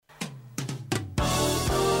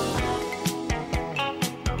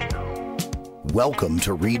Welcome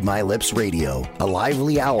to Read My Lips Radio, a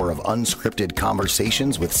lively hour of unscripted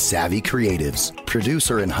conversations with savvy creatives.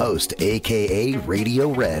 Producer and host, aka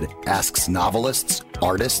Radio Red, asks novelists,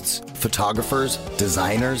 artists, photographers,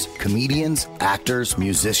 designers, comedians, actors,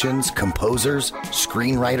 musicians, composers,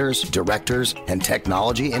 screenwriters, directors, and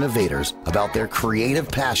technology innovators about their creative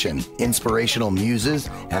passion, inspirational muses,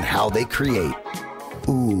 and how they create.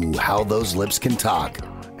 Ooh, how those lips can talk.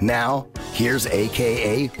 Now, here's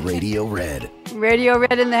aka Radio Red. Radio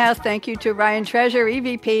Red in the house. Thank you to Ryan Treasure,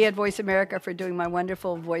 EVP at Voice America, for doing my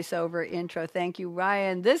wonderful voiceover intro. Thank you,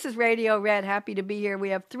 Ryan. This is Radio Red. Happy to be here. We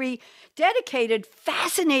have three dedicated,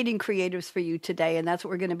 fascinating creatives for you today, and that's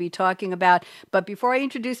what we're going to be talking about. But before I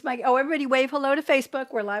introduce everybody wave hello to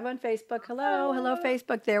Facebook. We're live on Facebook. Hello,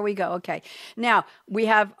 Facebook. There we go. Okay. Now, we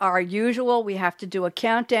have our usual, we have to do a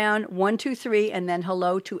countdown, 1, 2, 3, and then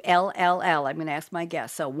hello to LLL. I'm going to ask my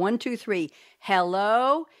guests. So 1, 2, 3,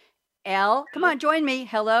 hello, L. Come on, join me.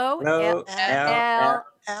 Hello. Hello.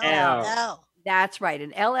 L. That's right.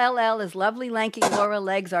 And LLL is lovely, lanky Laura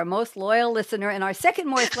Legs, our most loyal listener. And our second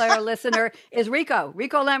most loyal listener is Rico.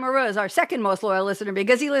 Rico Lamoureux is our second most loyal listener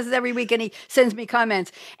because he listens every week and he sends me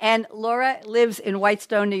comments. And Laura lives in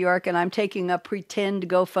Whitestone, New York, and I'm taking a pretend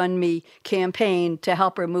GoFundMe campaign to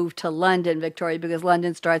help her move to London, Victoria, because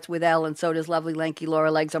London starts with L and so does lovely, lanky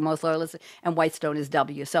Laura Legs, our most loyal listener, and Whitestone is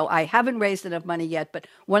W. So I haven't raised enough money yet, but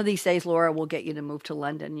one of these days, Laura will get you to move to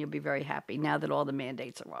London and you'll be very happy now that all the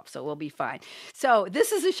mandates are off. So we'll be fine. So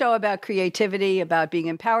this is a show about creativity, about being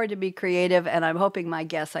empowered to be creative, and I'm hoping my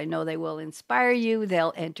guests, I know they will inspire you,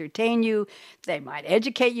 they'll entertain you, they might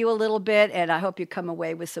educate you a little bit, and I hope you come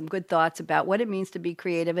away with some good thoughts about what it means to be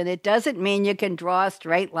creative. And it doesn't mean you can draw a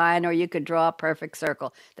straight line or you can draw a perfect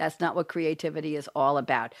circle. That's not what creativity is all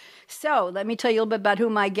about. So let me tell you a little bit about who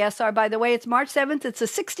my guests are. By the way, it's March 7th. It's the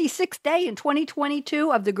 66th day in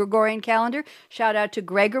 2022 of the Gregorian calendar. Shout out to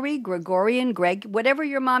Gregory, Gregorian, Greg, whatever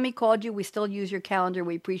your mommy called you, we still use your calendar.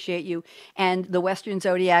 We appreciate you. And the Western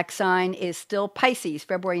zodiac sign is still Pisces,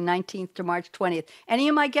 February 19th to March 20th. Any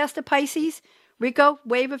of my guests are Pisces? Rico,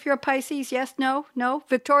 wave if you're a Pisces. Yes, no, no.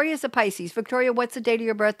 Victoria's a Pisces. Victoria, what's the date of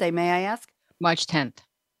your birthday, may I ask? March 10th.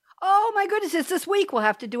 Oh, my goodness, it's this week. We'll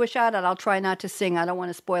have to do a shout out. I'll try not to sing. I don't want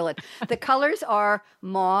to spoil it. The colors are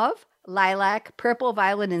mauve, lilac, purple,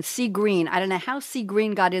 violet, and sea green. I don't know how sea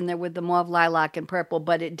green got in there with the mauve, lilac, and purple,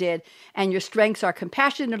 but it did. And your strengths are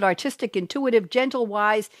compassionate, artistic, intuitive, gentle,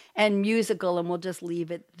 wise, and musical. And we'll just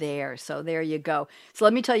leave it there. So there you go. So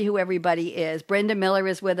let me tell you who everybody is. Brenda Miller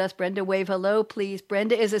is with us. Brenda, wave hello, please.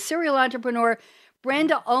 Brenda is a serial entrepreneur.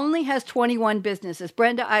 Brenda only has 21 businesses.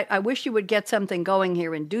 Brenda, I wish you would get something going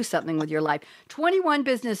here and do something with your life. 21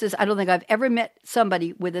 businesses. I don't think I've ever met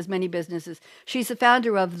somebody with as many businesses. She's the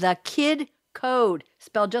founder of The Kid Code,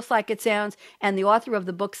 spelled just like it sounds, and the author of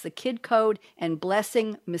the books The Kid Code and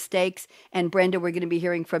Blessing Mistakes. And Brenda, we're going to be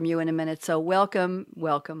hearing from you in a minute. So welcome,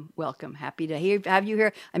 welcome, welcome. Happy to have you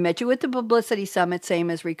here. I met you at the Publicity Summit,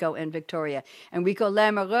 same as Rico and Victoria. And Rico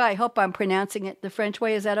Lamoureux, I hope I'm pronouncing it the French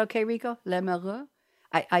way. Is that okay, Rico? Lamoureux?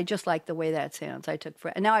 I just like the way that sounds. And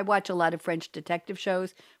now I watch a lot of French detective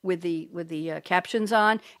shows with the captions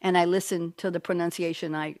on, and I listen to the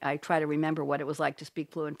pronunciation. I try to remember what it was like to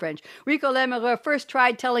speak fluent French. Rico Lamoureux first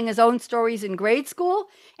tried telling his own stories in grade school,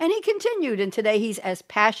 and he continued. And today he's as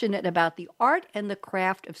passionate about the art and the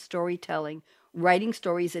craft of storytelling, writing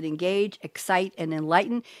stories that engage, excite, and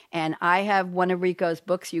enlighten. And I have one of Rico's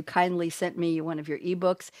books. You kindly sent me one of your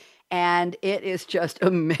ebooks. And it is just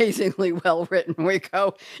amazingly well written,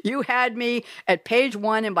 Rico. You had me at page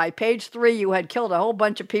 1, and by page 3, you had killed a whole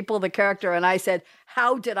bunch of people, the character, and I said,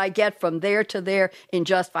 how did I get from there to there in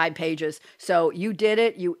just 5 pages? So you did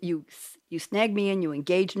it. You snagged me in, you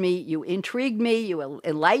engaged me, you intrigued me, you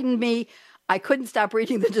enlightened me. I couldn't stop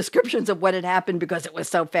reading the descriptions of what had happened because it was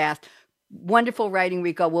so fast. Wonderful writing,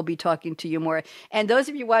 Rico. We'll be talking to you more. And those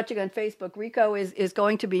of you watching on Facebook, Rico is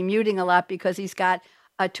going to be muting a lot because he's got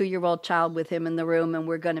a 2-year-old child with him in the room, and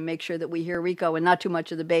we're going to make sure that we hear Rico and not too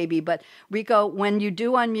much of the baby. But Rico, when you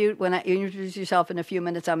do unmute, when I introduce yourself in a few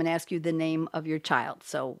minutes, I'm going to ask you the name of your child.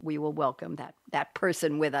 So we will welcome that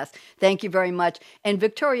person with us. Thank you very much. And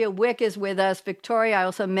Victoria Wieck is with us. Victoria, I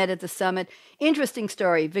also met at the summit. Interesting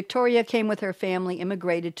story. Victoria came with her family,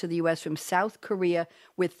 immigrated to the U.S. from South Korea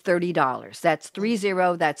with $30. That's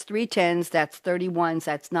 30, that's 3 10s, that's 31s.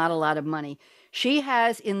 That's not a lot of money. She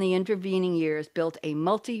has, in the intervening years, built a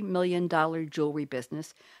multi-million-dollar jewelry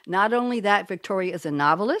business. Not only that, Victoria is a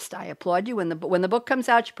novelist. I applaud you. When the book comes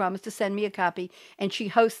out, she promised to send me a copy. And she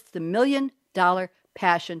hosts the $1 Million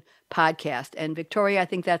Passion podcast. And Victoria, I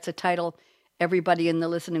think that's a title everybody in the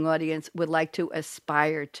listening audience would like to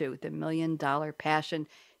aspire to, the $1 Million Passion.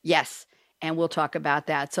 Yes. And we'll talk about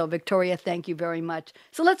that. So, Victoria, thank you very much.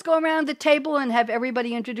 So let's go around the table and have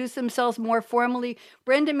everybody introduce themselves more formally.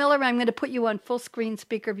 Brenda Miller, I'm going to put you on full screen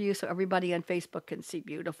speaker view so everybody on Facebook can see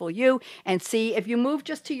beautiful you and see. If you move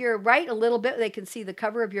just to your right a little bit, they can see the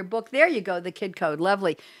cover of your book. There you go, the Kid Code.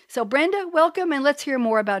 Lovely. So, Brenda, welcome, and let's hear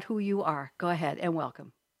more about who you are. Go ahead and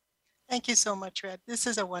welcome. Thank you so much, Red. This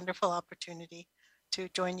is a wonderful opportunity to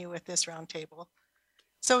join you with this roundtable.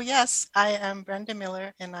 So yes, I am Brenda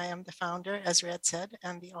Miller, and I am the founder, as Red said,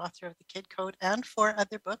 and the author of The Kid Code and 4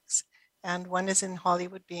 other books. And one is in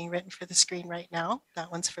Hollywood being written for the screen right now.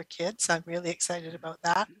 That one's for kids. I'm really excited about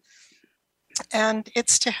that. And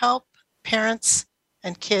it's to help parents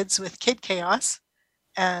and kids with kid chaos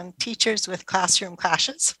and teachers with classroom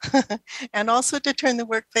clashes, and also to turn the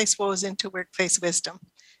workplace woes into workplace wisdom.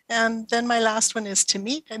 And then my last one is to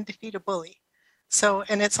meet and defeat a bully. So,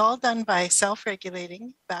 and it's all done by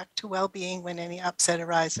self-regulating back to well-being when any upset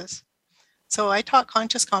arises. So I taught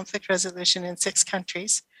conscious conflict resolution in 6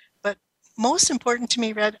 countries, but most important to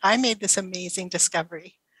me, Red, I made this amazing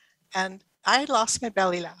discovery. And I lost my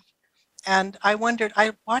belly laugh. And I wondered,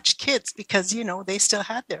 I watched kids because, you know, they still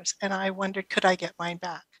had theirs. And I wondered, could I get mine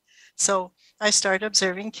back? So I started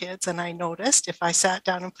observing kids, and I noticed if I sat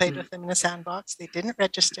down and played with them in a sandbox, they didn't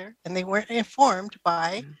register, and they weren't informed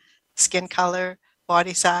by skin color,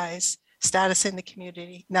 body size, status in the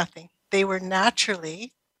community, nothing. They were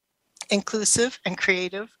naturally inclusive and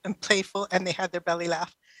creative and playful, and they had their belly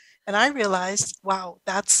laugh. And I realized, wow,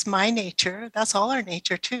 that's my nature. That's all our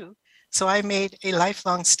nature too. So I made a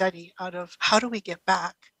lifelong study out of how do we get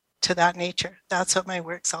back to that nature. That's what my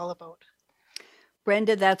work's all about.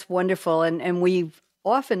 Brenda, that's wonderful. And we've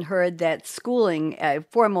often heard that schooling,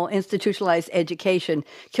 formal institutionalized education,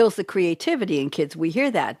 kills the creativity in kids. We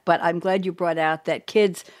hear that. But I'm glad you brought out that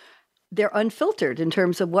kids, they're unfiltered in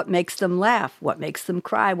terms of what makes them laugh, what makes them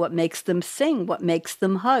cry, what makes them sing, what makes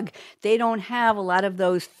them hug. They don't have a lot of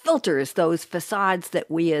those filters, those facades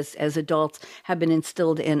that we as adults have been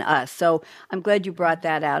instilled in us. So I'm glad you brought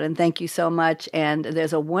that out, and thank you so much. And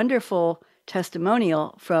there's a wonderful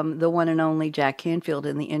testimonial from the one and only Jack Canfield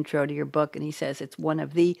in the intro to your book, and he says it's one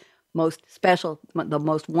of the most special, the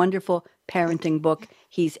most wonderful parenting book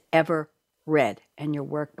he's ever read, and your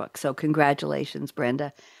workbook. So congratulations,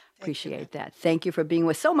 Brenda. Appreciate that. Thank you for being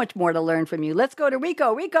with. So much more to learn from you. Let's go to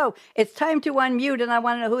Rico. Rico, it's time to unmute, and I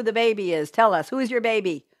want to know who the baby is. Tell us, who's your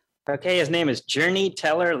baby? Okay, his name is Journey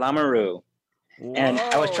Teller Lamoureux. And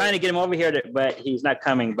I was trying to get him over here, but he's not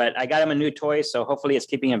coming. But I got him a new toy, so hopefully it's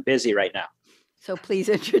keeping him busy right now. So please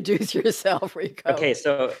introduce yourself, Rico. Okay,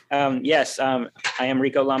 so yes, I am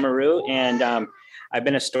Rico Lamoureux, and I've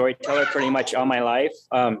been a storyteller pretty much all my life.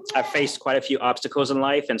 I've faced quite a few obstacles in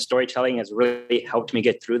life, and storytelling has really helped me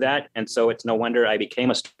get through that. And so it's no wonder I became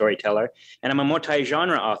a storyteller. And I'm a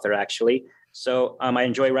multi-genre author, actually. So I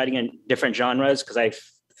enjoy writing in different genres because I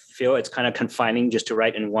feel it's kind of confining just to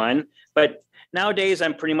write in one. But nowadays,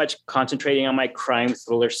 I'm pretty much concentrating on my crime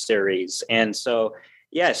thriller series. And so,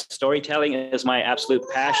 yes, storytelling is my absolute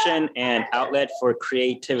passion and outlet for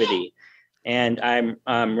creativity. And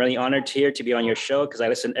I'm really honored here to be on your show because I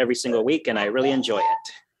listen every single week and I really enjoy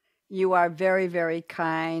it. You are very, very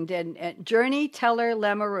kind. And Journey Teller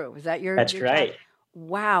Lamoureux, is that your? That's right.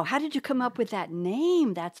 Wow. How did you come up with that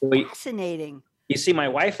name? That's fascinating. You see, my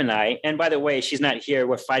wife and I, and by the way, she's not here.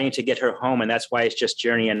 We're fighting to get her home, and that's why it's just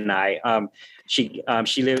Journey and I.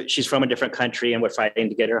 She's from a different country, and we're fighting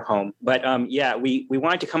to get her home. But yeah, we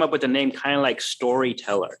wanted to come up with a name kind of like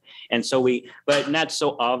storyteller, and so but not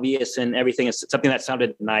so obvious and everything. It's something that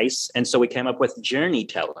sounded nice, and so we came up with Journey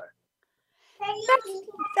Teller.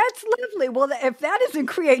 That's lovely. Well, if that isn't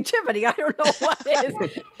creativity, I don't know what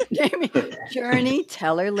is. Journey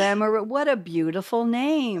Teller Lamoureux. What a beautiful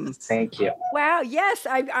name. Thank you. Wow. Yes,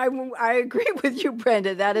 I agree with you,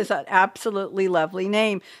 Brenda. That is an absolutely lovely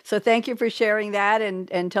name. So thank you for sharing that,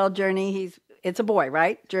 and tell Journey it's a boy,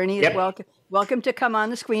 right? Journey is welcome to come on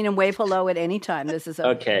the screen and wave hello at any time. This is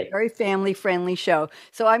a very family-friendly show.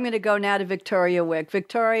 So I'm going to go now to Victoria Wieck.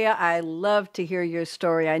 Victoria, I love to hear your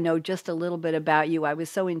story. I know just a little bit about you. I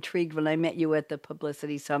was so intrigued when I met you at the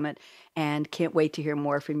Publicity Summit and can't wait to hear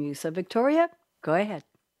more from you. So Victoria, go ahead.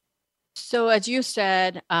 So as you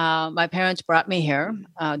said, my parents brought me here.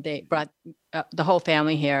 They brought the whole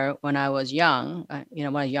family here when I was young, when I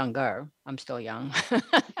was younger. I'm still young.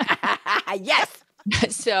 Yes.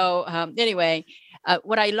 So anyway,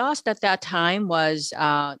 what I lost at that time was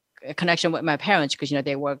a connection with my parents because,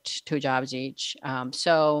 they worked 2 jobs each.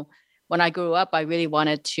 So when I grew up, I really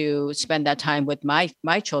wanted to spend that time with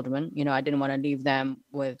my children. You know, I didn't want to leave them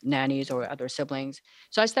with nannies or other siblings.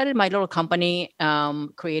 So I started my little company,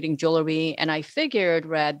 creating jewelry. And I figured,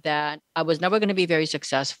 Red, that I was never going to be very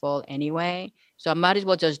successful anyway. So I might as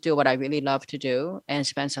well just do what I really love to do and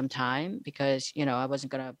spend some time, because, you know, I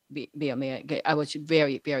wasn't going to I was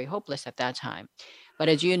very, very hopeless at that time. But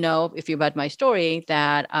as you know, if you read my story,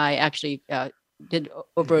 that I actually did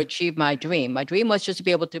overachieve my dream. My dream was just to be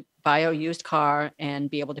able to buy a used car and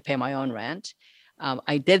be able to pay my own rent.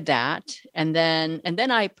 I did that, and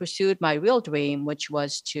then I pursued my real dream, which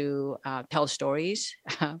was to tell stories.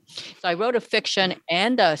 So I wrote a fiction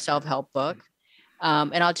and a self-help book.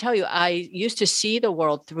 And I'll tell you, I used to see the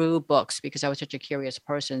world through books because I was such a curious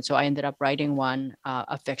person. So I ended up writing one,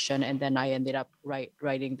 a fiction, and then I ended up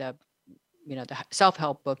writing the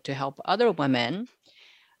self-help book to help other women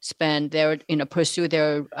pursue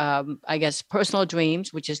their, I guess, personal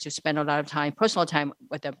dreams, which is to spend a lot of personal time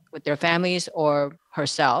with their families or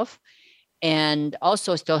herself, and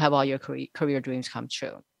also still have all your career dreams come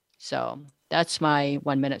true. So that's my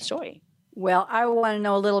 1 minute story. Well, I want to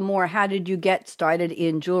know a little more. How did you get started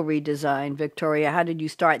in jewelry design, Victoria? How did you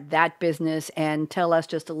start that business? And tell us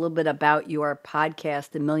just a little bit about your podcast,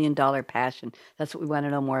 The $1 Million Passion. That's what we want to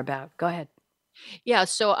know more about. Go ahead. Yeah,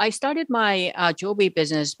 so I started my jewelry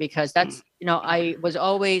business because that's, I was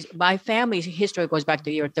always, my family's history goes back to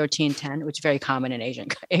the year 1310, which is very common in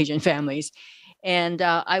Asian families. And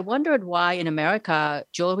I wondered why in America,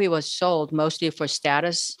 jewelry was sold mostly for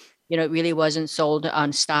status. It really wasn't sold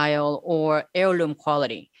on style or heirloom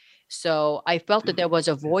quality. So I felt that there was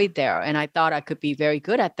a void there, and I thought I could be very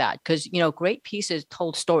good at that because, great pieces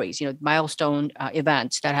told stories, milestone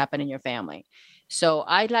events that happen in your family. So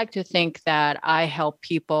I'd like to think that I help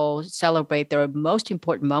people celebrate their most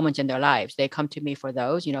important moments in their lives. They come to me for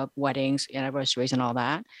those, weddings, anniversaries, and all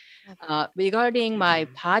that. Regarding my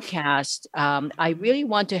podcast, I really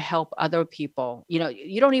want to help other people.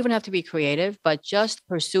 You don't even have to be creative, but just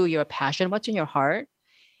pursue your passion, what's in your heart,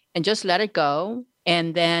 and just let it go.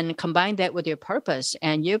 And then combine that with your purpose,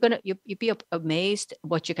 and you'll be amazed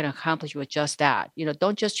what you can accomplish with just that.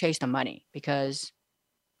 Don't just chase the money, because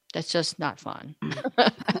that's just not fun.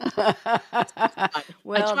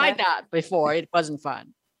 Well, I tried that before. It wasn't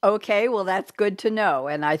fun. Okay, well, that's good to know.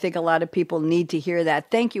 And I think a lot of people need to hear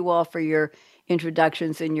that. Thank you all for your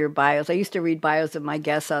introductions and your bios. I used to read bios of my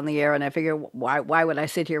guests on the air, and I figure, why would I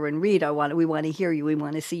sit here and read? We want to hear you. We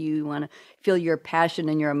want to see you. We want to feel your passion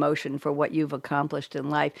and your emotion for what you've accomplished in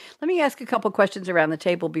life. Let me ask a couple questions around the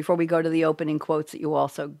table before we go to the opening quotes that you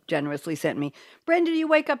also generously sent me. Brenda, do you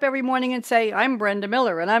wake up every morning and say, I'm Brenda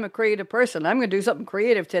Miller, and I'm a creative person. I'm going to do something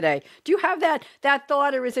creative today? Do you have that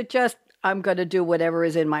thought, or is it just, I'm going to do whatever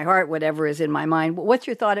is in my heart, whatever is in my mind? What's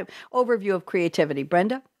your overview of creativity,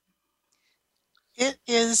 Brenda? It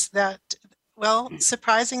is that, well,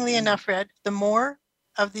 surprisingly enough, Red, the more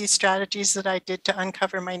of these strategies that I did to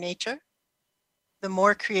uncover my nature, the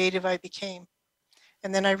more creative I became.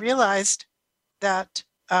 And then I realized that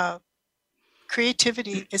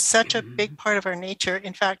creativity is such a big part of our nature.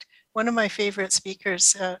 In fact, one of my favorite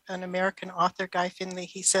speakers, an American author, Guy Finley,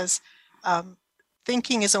 he says,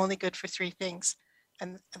 thinking is only good for three things,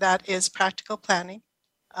 and that is practical planning,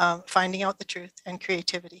 finding out the truth, and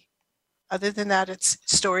creativity. Other than that, it's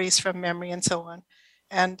stories from memory and so on.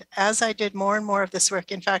 And as I did more and more of this work,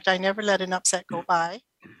 in fact, I never let an upset go by.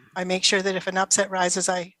 I make sure that if an upset rises,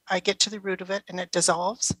 I get to the root of it and it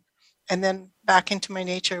dissolves, and then back into my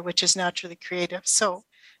nature, which is naturally creative. So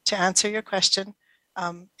to answer your question,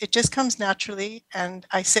 it just comes naturally, and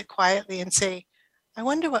I sit quietly and say, I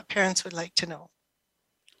wonder what parents would like to know.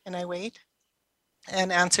 And I wait, and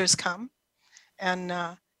answers come. And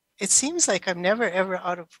it seems like I'm never, ever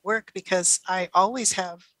out of work, because I always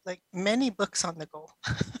have like many books on the go.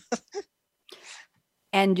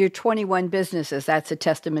 And your 21 businesses, that's a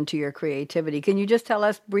testament to your creativity. Can you just tell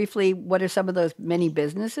us briefly, what are some of those many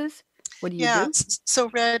businesses? What do you do?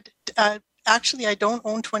 So Red, actually, I don't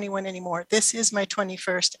own 21 anymore. This is my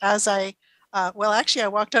 21st. Actually, I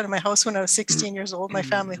walked out of my house when I was 16 years old, my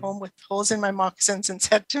family home, with holes in my moccasins, and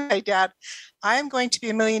said to my dad, I am going to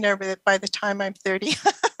be a millionaire by the time I'm 30.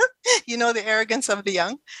 You know, the arrogance of the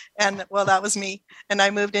young. And well, that was me. And I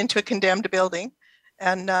moved into a condemned building.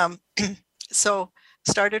 And so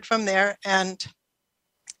started from there. And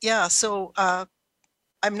I'm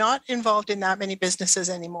not involved in that many businesses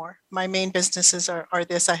anymore. My main businesses are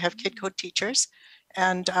this. I have Kid Code Teachers,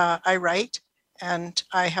 and I write, and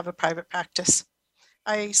I have a private practice.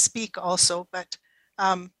 I speak also, but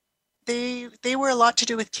they were a lot to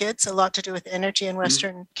do with kids, a lot to do with energy in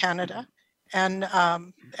Western Canada. And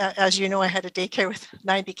as you know, I had a daycare with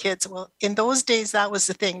 90 kids. Well, in those days, that was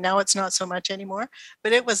the thing. Now it's not so much anymore,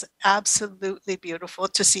 but it was absolutely beautiful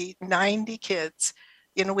to see 90 kids.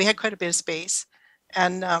 You know, we had quite a bit of space,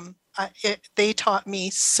 and they taught me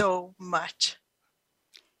so much.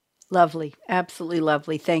 Lovely. Absolutely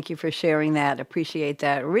lovely. Thank you for sharing that. Appreciate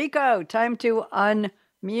that. Rico, time to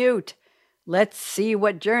unmute. Let's see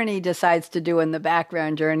what Journey decides to do in the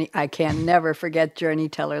background. Journey, I can never forget Journey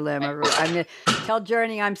Teller Lamoureux. I'm going to tell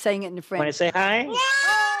Journey I'm saying it in French. Want to say hi?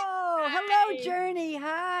 Oh, hello, Journey.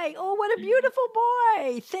 Hi. Oh, what a beautiful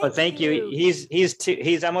boy. Thank you.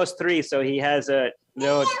 He's almost 3, so he has a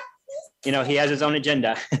little, he has his own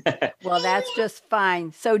agenda. Well, that's just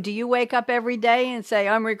fine. So do you wake up every day and say,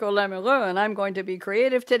 I'm Rico Lamoureux and I'm going to be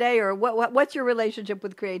creative today? Or what's your relationship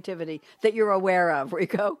with creativity that you're aware of,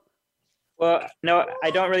 Rico? Well, no, I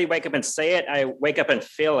don't really wake up and say it. I wake up and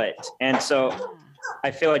feel it. And so I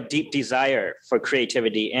feel a deep desire for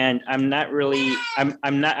creativity. And I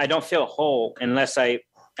don't feel whole unless I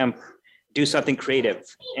do something creative.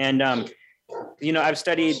 And, I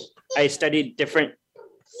studied different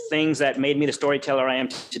things that made me the storyteller I am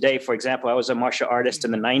today. For example, I was a martial artist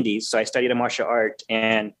in the 90s. So I studied a martial art,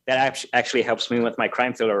 and that actually helps me with my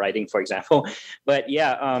crime thriller writing, for example. But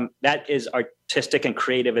yeah, that is artistic and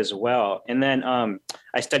creative as well. And then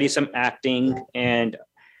I studied some acting, and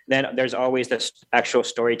then there's always this actual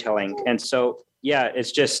storytelling. And so, yeah,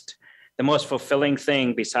 it's just the most fulfilling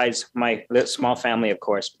thing besides my small family, of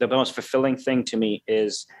course. The most fulfilling thing to me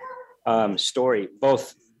is story,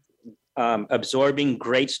 both absorbing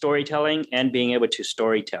great storytelling and being able to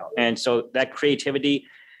storytell. And so that creativity,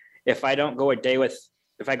 if I go a day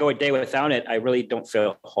without it, I really don't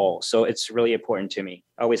feel whole. So it's really important to me.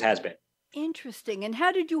 Always has been. Interesting. And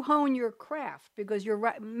how did you hone your craft? Because you're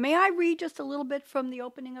right. May I read just a little bit from the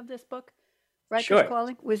opening of this book? Right, sure.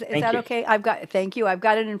 Calling? Is that okay? Thank you. I've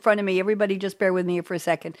got it in front of me. Everybody just bear with me for a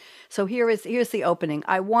second. So here's the opening.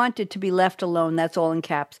 I wanted to be left alone, that's all in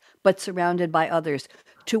caps, but surrounded by others.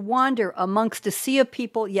 To wander amongst a sea of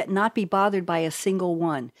people, yet not be bothered by a single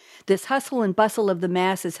one. This hustle and bustle of the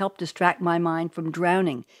masses helped distract my mind from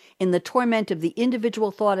drowning in the torment of the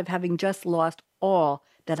individual thought of having just lost all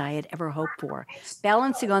that I had ever hoped for,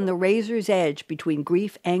 balancing on the razor's edge between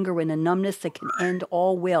grief, anger, and a numbness that can end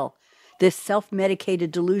all will. This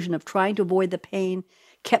self-medicated delusion of trying to avoid the pain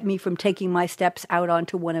kept me from taking my steps out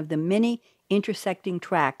onto one of the many intersecting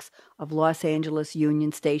tracks of Los Angeles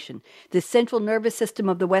Union Station. The central nervous system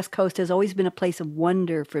of the West Coast has always been a place of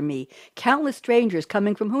wonder for me. Countless strangers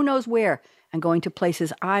coming from who knows where and going to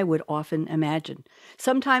places I would often imagine.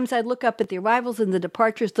 Sometimes I'd look up at the arrivals and the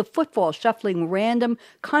departures, the footfall shuffling random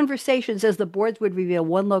conversations as the boards would reveal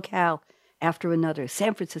one locale after another.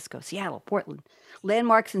 San Francisco, Seattle, Portland.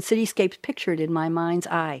 Landmarks and cityscapes pictured in my mind's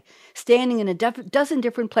eye. Standing in a dozen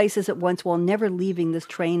different places at once while never leaving this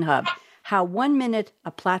train hub. How 1 minute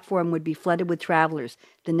a platform would be flooded with travelers,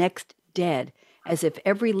 the next dead, as if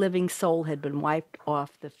every living soul had been wiped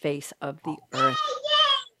off the face of the earth.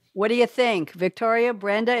 What do you think? Victoria,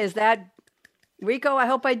 Brenda, is that... Rico, I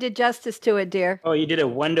hope I did justice to it, dear. Oh, you did a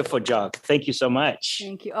wonderful job. Thank you so much.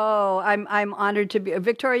 Thank you. Oh, I'm honored to be...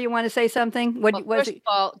 Victoria, you want to say something? First of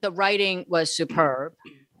all, the writing was superb.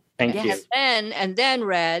 Thank you. And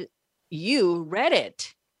then you read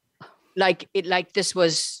it. Like this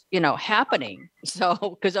was, happening.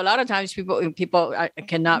 So, because a lot of times people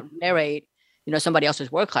cannot narrate, somebody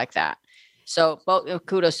else's work like that. So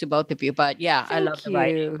kudos to both of you. But yeah, I love the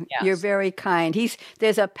writing. Yes. You're very kind.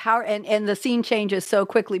 There's a power, and the scene changes so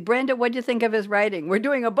quickly. Brenda, what'd you think of his writing? We're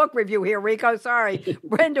doing a book review here, Rico. Sorry.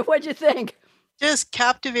 Brenda, what'd you think? Just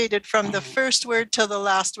captivated from the first word till the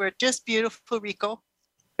last word. Just beautiful, Rico.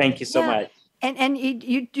 Thank you so much. And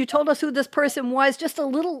you told us who this person was, just a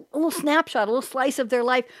little snapshot, a little slice of their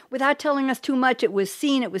life without telling us too much. It was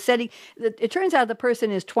seen, it was said. It turns out the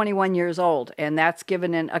person is 21 years old, and that's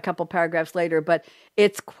given in a couple paragraphs later, but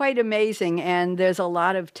it's quite amazing, and there's a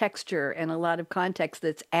lot of texture and a lot of context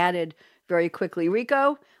that's added very quickly.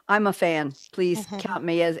 Rico, I'm a fan. Please count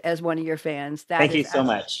me as one of your fans. Thank you so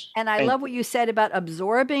much. And I love what you said about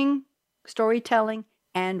absorbing storytelling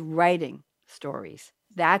and writing stories.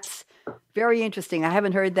 That's very interesting. I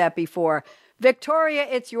haven't heard that before. Victoria,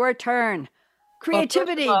 it's your turn.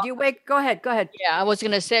 Creativity. Go ahead. Yeah, I was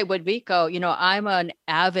going to say with Rico, I'm an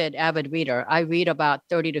avid reader. I read about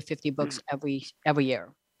 30 to 50 books every year.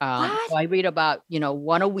 So I read about,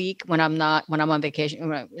 one a week when I'm on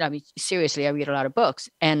vacation. I mean, seriously, I read a lot of books,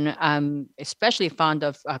 and I'm especially fond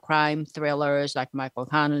of crime thrillers like Michael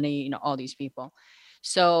Connelly, all these people.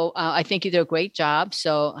 So I think you did a great job.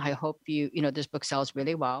 So I hope this book sells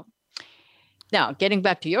really well. Now, getting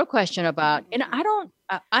back to your question about, and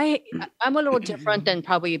I'm a little different than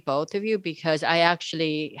probably both of you because I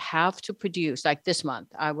actually have to produce, like this month,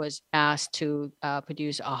 I was asked to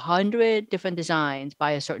produce 100 different designs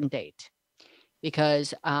by a certain date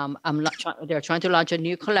because they're trying to launch a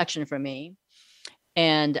new collection for me.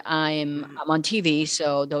 And I'm on TV,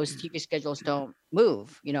 so those TV schedules don't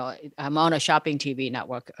move. I'm on a shopping TV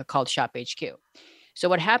network called Shop HQ. So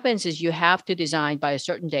what happens is you have to design by a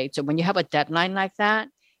certain date. So when you have a deadline like that,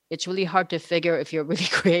 it's really hard to figure if you're really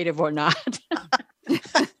creative or not.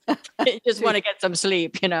 You just want to get some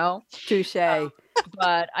sleep, Touche.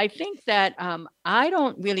 But I think that I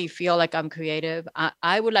don't really feel like I'm creative.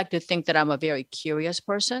 I would like to think that I'm a very curious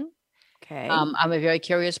person. Okay. I'm a very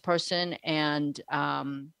curious person, and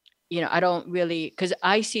I don't really, because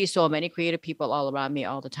I see so many creative people all around me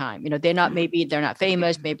all the time. They're not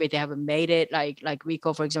famous, maybe they haven't made it. Like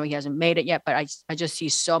Rico, for example, he hasn't made it yet, but I just see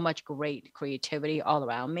so much great creativity all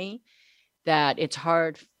around me that it's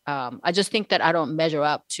hard. I just think that I don't measure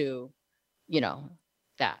up to,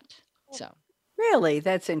 that. So. Really?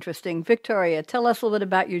 That's interesting. Victoria, tell us a little bit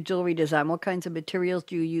about your jewelry design. What kinds of materials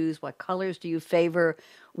do you use? What colors do you favor?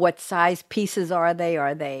 What size pieces are they?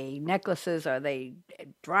 Are they necklaces? Are they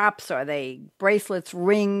drops? Are they bracelets,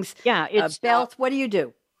 rings, it's belts? What do you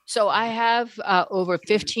do? So I have over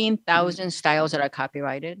 15,000 styles that are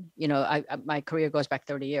copyrighted. My career goes back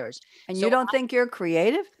 30 years. And you don't think you're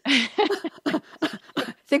creative? I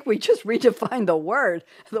think we just redefined the word.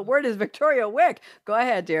 The word is Victoria Wieck. Go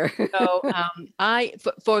ahead, dear. So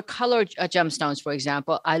for colored gemstones, for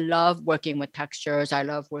example, I love working with textures. I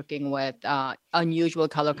love working with unusual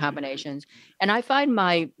color combinations. And I find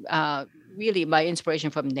my inspiration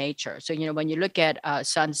from nature. So, when you look at a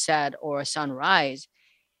sunset or a sunrise,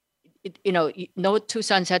 no two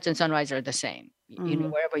sunsets and sunrises are the same.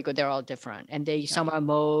 Wherever you go, they're all different. And some are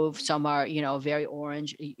mauve, some are, very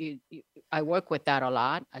orange. I work with that a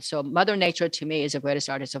lot. So Mother Nature to me is the greatest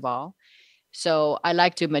artist of all. So I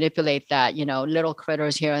like to manipulate that, little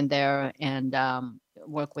critters here and there and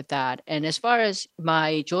work with that. And as far as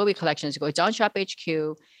my jewelry collections go, it's on Shop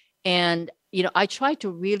HQ. And, I try to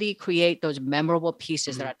really create those memorable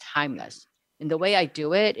pieces that are timeless. And the way I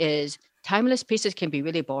do it is timeless pieces can be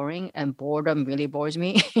really boring, and boredom really bores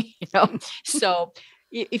me, So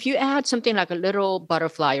if you add something like a little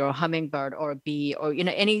butterfly or a hummingbird or a bee or,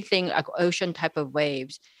 anything like ocean type of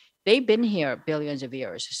waves, they've been here billions of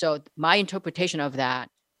years. So my interpretation of that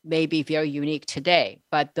may be very unique today,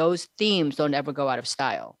 but those themes don't ever go out of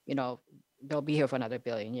style. They'll be here for another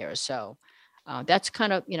billion years. So that's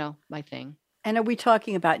kind of, my thing. And are we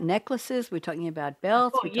talking about necklaces? We're talking about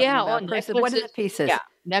belts? What are the pieces? Yeah,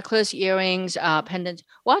 necklace, earrings, pendants.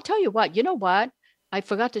 Well, I'll tell you what. You know what? I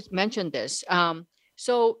forgot to mention this.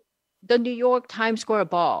 So the New York Times Square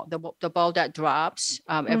ball, the ball that drops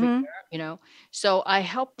every year, So I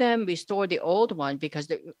helped them restore the old one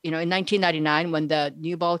because, in 1999, when the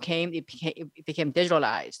new ball came, it became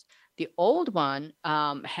digitalized. The old one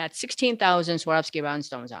had 16,000 Swarovski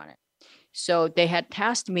roundstones on it. So they had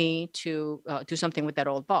tasked me to do something with that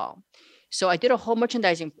old ball. So I did a whole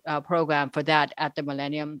merchandising program for that at the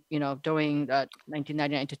Millennium, during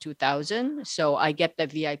 1999 to 2000. So I get the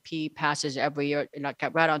VIP passes every year, like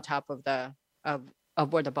right on top of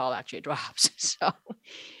of where the ball actually drops. So,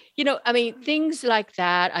 things like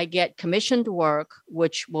that. I get commissioned work,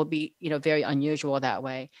 which will be, very unusual that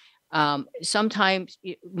way. Sometimes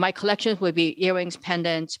my collections would be earrings,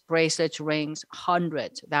 pendants, bracelets, rings,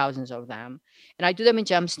 hundreds, thousands of them. And I do them in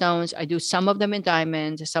gemstones. I do some of them in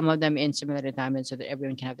diamonds, some of them in simulated diamonds so that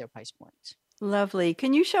everyone can have their price points. Lovely.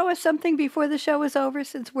 Can you show us something before the show is over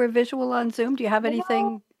since we're visual on Zoom? Do you have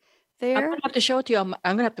anything there? I'm going to have to show it to you. I'm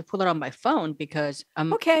going to have to pull it on my phone because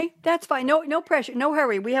okay, that's fine. No pressure. No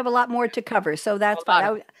hurry. We have a lot more to cover. So that's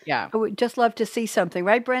fine. I would just love to see something.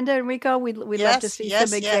 Right, Brenda and Rico? We'd love to see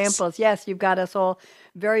some examples. Yes, you've got us all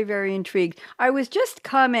very, very intrigued. I was just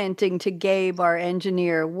commenting to Gabe, our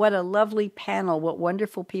engineer, what a lovely panel, what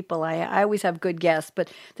wonderful people. I always have good guests,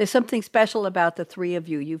 but there's something special about the three of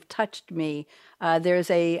you. You've touched me. There's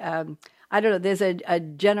there's a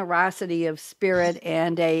generosity of spirit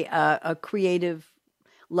and a creative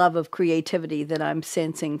love of creativity that I'm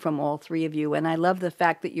sensing from all three of you. And I love the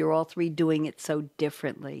fact that you're all three doing it so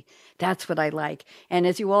differently. That's what I like. And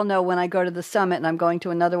as you all know, when I go to the summit, and I'm going to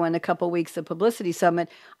another one in a couple of weeks, the Publicity Summit,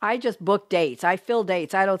 I just book dates. I fill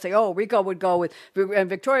dates. I don't say, oh, Rico would go with, and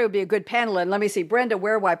Victoria would be a good panel. And let me see, Brenda,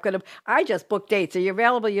 where am I going to? I just book dates. Are you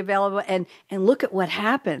available? You're available. And look at what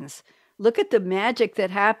happens. Look at the magic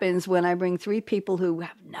that happens when I bring three people who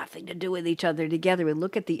have nothing to do with each other together, and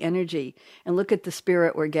look at the energy and look at the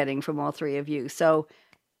spirit we're getting from all three of you. So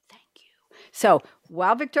thank you. So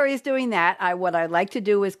while Victoria's doing that, what I'd like to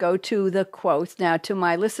do is go to the quotes. Now, to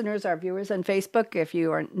my listeners, our viewers on Facebook, if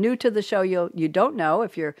you are new to the show, you don't know.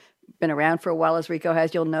 If you're been around for a while, as Rico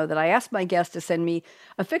has, you'll know that I asked my guest to send me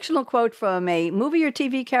a fictional quote from a movie or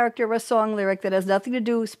TV character or a song lyric that has nothing to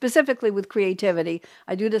do specifically with creativity.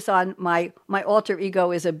 I do this on my alter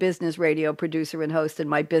ego is a business radio producer and host, and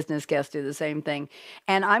my business guests do the same thing.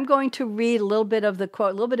 And I'm going to read a little bit of the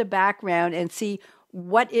quote, a little bit of background, and see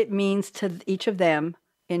what it means to each of them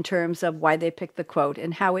in terms of why they picked the quote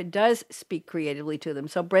and how it does speak creatively to them.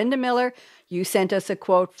 So Brenda Miller, you sent us a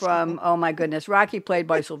quote from, oh my goodness, Rocky played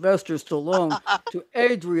by Sylvester Stallone to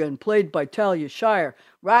Adrian played by Talia Shire.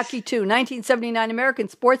 Rocky 2, 1979 American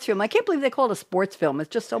sports film. I can't believe they call it a sports film. It's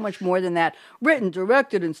just so much more than that. Written,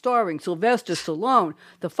 directed, and starring Sylvester Stallone.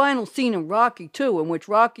 The final scene in Rocky 2 in which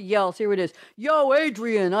Rocky yells, here it is, "Yo,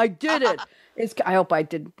 Adrian, I did it." I hope I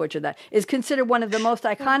didn't butcher that, is considered one of the most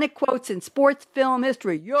iconic quotes in sports film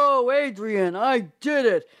history. "Yo, Adrian, I did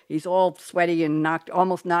it." He's all sweaty and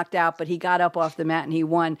almost knocked out, but he got up off the mat and he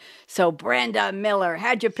won. So Brenda Miller,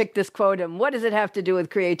 how'd you pick this quote and what does it have to do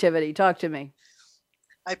with creativity? Talk to me.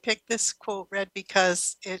 I picked this quote, Red,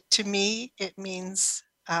 because to me, it means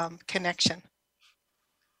connection.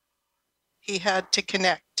 He had to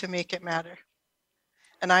connect to make it matter.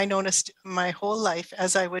 And I noticed my whole life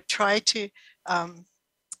as I would try to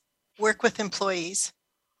work with employees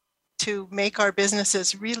to make our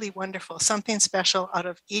businesses really wonderful, something special out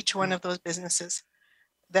of each one of those businesses,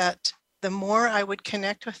 that the more I would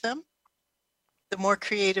connect with them, the more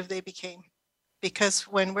creative they became. Because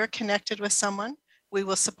when we're connected with someone, we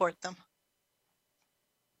will support them.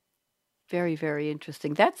 Very, very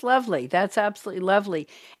interesting. That's lovely. That's absolutely lovely.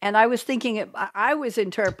 And I was thinking, I was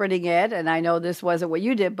interpreting it, and I know this wasn't what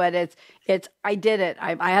you did, but I did it.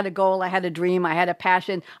 I had a goal, I had a dream, I had a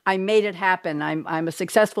passion. I made it happen. I'm a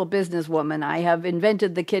successful businesswoman. I have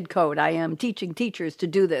invented the kid code. I am teaching teachers to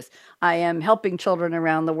do this. I am helping children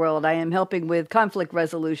around the world. I am helping with conflict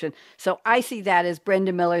resolution. So I see that as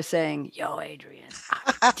Brenda Miller saying, "Yo, Adrian,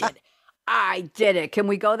 I did it. I did it." Can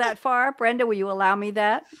we go that far? Brenda, will you allow me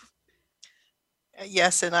that?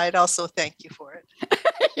 Yes, and I'd also thank you for it.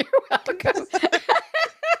 You're welcome.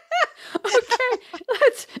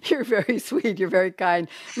 Okay, you're very sweet. You're very kind.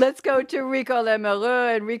 Let's go to Rico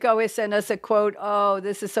Lamoureux. And Rico has sent us a quote. Oh,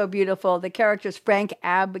 this is so beautiful. The character is Frank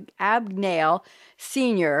Abagnale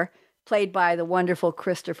Sr., played by the wonderful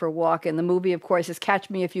Christopher Walken. The movie, of course, is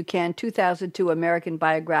Catch Me If You Can, 2002 American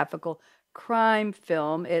biographical crime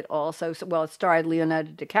film. It also, it starred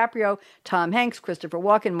Leonardo DiCaprio, Tom Hanks, Christopher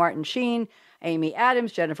Walken, Martin Sheen, Amy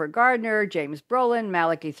Adams, Jennifer Gardner, James Brolin,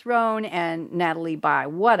 Malachy Throne, and Natalie Bai.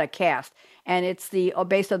 What a cast. And it's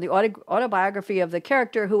based on the autobiography of the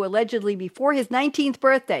character who allegedly, before his 19th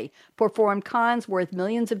birthday, performed cons worth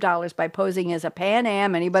millions of dollars by posing as a Pan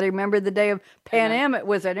Am. Anybody remember the day of Pan Am? It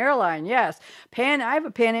was an airline, yes. I have a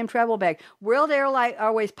Pan Am travel bag. World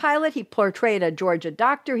Airways pilot. He portrayed a Georgia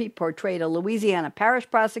doctor. He portrayed a Louisiana parish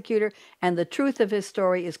prosecutor. And the truth of his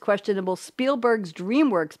story is questionable. Spielberg's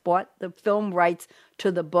DreamWorks bought the film rights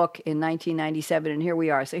to the book in 1997. And here we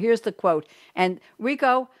are. So here's the quote. And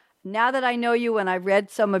Rico, now that I know you and I've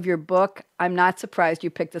read some of your book, I'm not surprised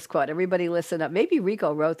you picked this quote. Everybody listen up. Maybe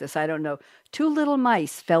Rico wrote this. I don't know. 2 little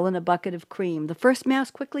mice fell in a bucket of cream. The first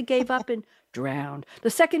mouse quickly gave up and drowned.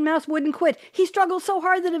 The second mouse wouldn't quit. He struggled so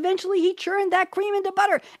hard that eventually he churned that cream into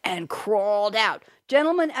butter and crawled out.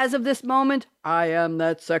 Gentlemen, as of this moment, I am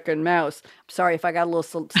that second mouse. I'm sorry if I got a little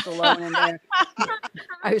Stallone in there.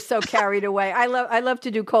 I was so carried away. I love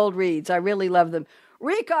to do cold reads. I really love them.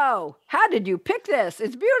 Rico, how did you pick this?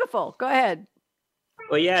 It's beautiful. Go ahead.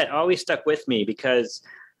 Well, yeah, it always stuck with me because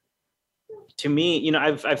to me,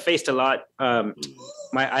 I've faced a lot. I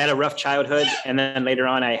had a rough childhood, and then later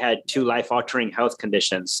on I had 2 life-altering health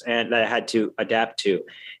conditions and that I had to adapt to.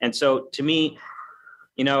 And so to me,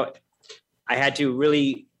 I had to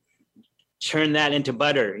really churn that into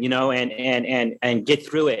butter, and get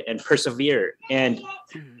through it and persevere. And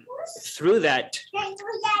through that,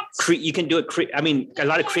 you can do it. A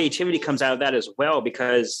lot of creativity comes out of that as well,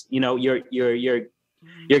 because you're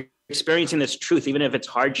experiencing this truth, even if it's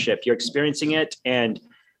hardship. You're experiencing it, and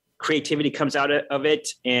creativity comes out of it,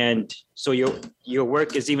 and so your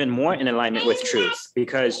work is even more in alignment with truth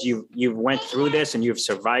because you've went through this and you've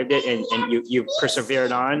survived it, and you've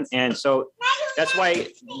persevered on, and so that's why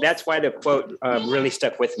the quote really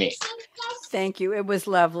stuck with me. Thank you. It was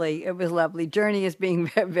lovely. It was lovely. Journey is being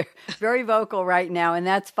very, very vocal right now, and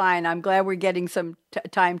that's fine. I'm glad we're getting some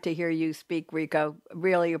time to hear you speak, Rico.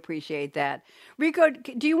 Really appreciate that. Rico,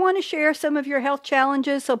 do you want to share some of your health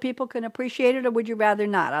challenges so people can appreciate it, or would you rather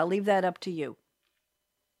not? I'll leave that up to you.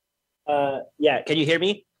 Yeah, can you hear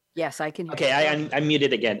me? Yes, I can hear Okay, you. I'm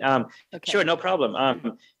muted again. Okay. Sure, no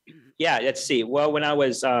problem. Yeah, let's see. Well, when I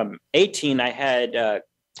was 18, I had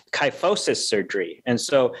kyphosis surgery, and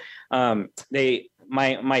so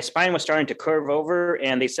my spine was starting to curve over,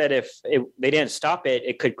 and they said if they didn't stop it,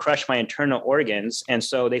 it could crush my internal organs. And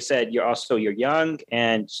so they said you're young,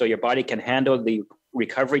 and so your body can handle the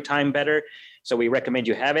recovery time better. So we recommend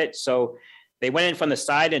you have it. So they went in from the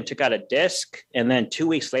side and took out a disc. And then 2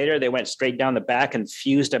 weeks later, they went straight down the back and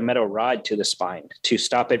fused a metal rod to the spine to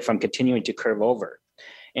stop it from continuing to curve over.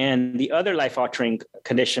 And the other life-altering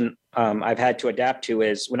condition I've had to adapt to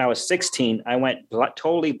is when I was 16, I went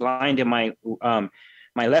totally blind in my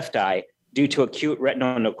left eye due to acute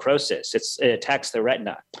retinal necrosis. It attacks the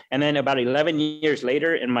retina. And then about 11 years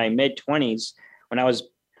later, in my mid-20s, when I was,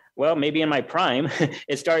 well, maybe in my prime,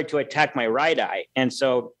 it started to attack my right eye. And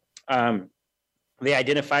so they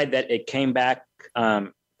identified that it came back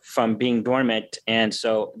from being dormant. And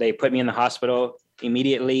so they put me in the hospital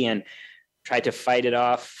immediately and tried to fight it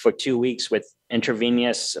off for 2 weeks with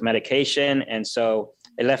intravenous medication. And so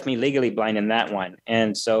it left me legally blind in that one.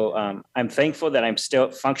 And so I'm thankful that I'm still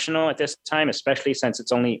functional at this time, especially since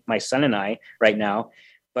it's only my son and I right now.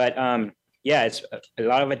 But yeah, it's a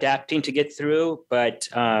lot of adapting to get through. But,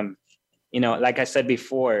 like I said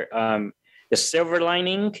before, the silver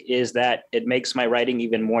lining is that it makes my writing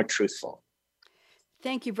even more truthful.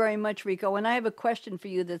 Thank you very much, Rico. And I have a question for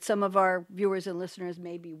you that some of our viewers and listeners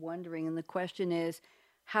may be wondering. And the question is,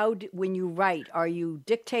 when you write, are you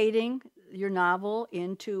dictating your novel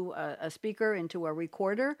into a speaker, into a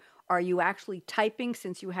recorder? Are you actually typing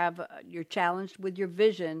since you're challenged with your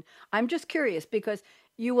vision? I'm just curious because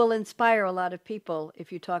you will inspire a lot of people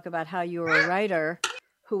if you talk about how you're a writer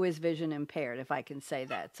who is vision impaired, if I can say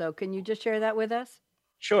that. So can you just share that with us?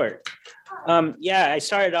 Sure. Yeah, I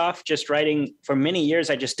started off just writing. For many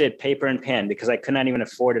years, I just did paper and pen because I could not even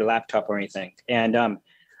afford a laptop or anything. And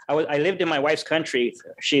I lived in my wife's country.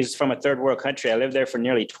 She's from a third world country. I lived there for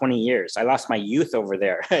nearly 20 years. I lost my youth over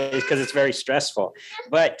there because it's very stressful.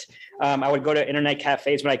 But I would go to internet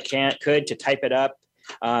cafes when I could to type it up.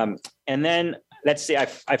 And then let's see, I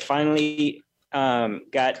finally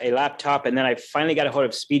got a laptop, and then I finally got a hold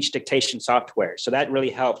of speech dictation software. So that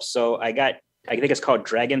really helped. So I think it's called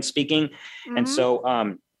Dragon Speaking. Mm-hmm. And so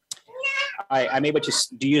I'm able to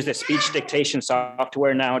use the speech dictation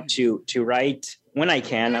software now to write when I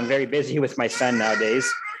can. I'm very busy with my son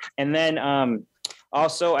nowadays. And then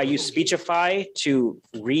also I use Speechify to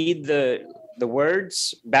read the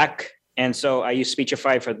words back. And so I use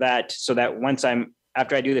Speechify for that, so that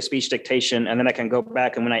after I do the speech dictation, and then I can go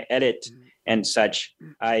back, and when I edit and such,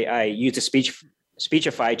 I use the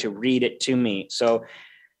Speechify to read it to me. So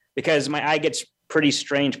because my eye gets pretty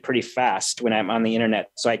strained pretty fast when I'm on the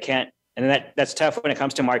internet. So I can't, and that's tough when it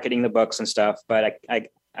comes to marketing the books and stuff, but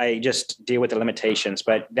I just deal with the limitations,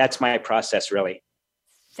 but that's my process really.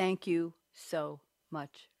 Thank you so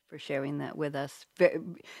much for sharing that with us.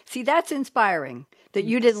 See, that's inspiring that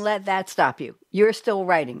you didn't let that stop you. You're still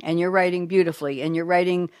writing, and you're writing beautifully, and you're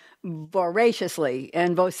writing voraciously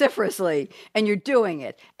and vociferously, and you're doing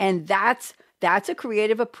it. And that's a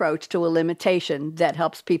creative approach to a limitation that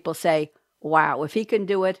helps people say, wow, if he can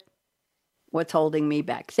do it, what's holding me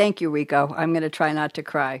back? Thank you, Rico. I'm going to try not to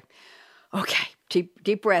cry. Okay,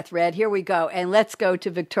 deep breath, Red. Here we go. And let's go to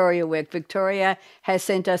Victoria Wieck. Victoria has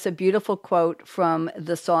sent us a beautiful quote from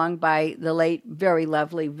the song by the late, very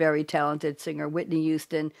lovely, very talented singer Whitney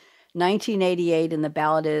Houston, 1988, and the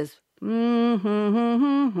ballad is One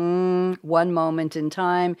Moment in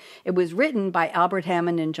Time. It was written by Albert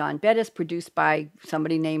Hammond and John Bettis, produced by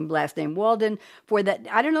somebody last name Walden,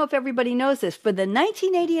 I don't know if everybody knows this, for the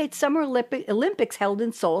 1988 Summer Olympics held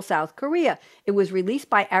in Seoul, South Korea. It was released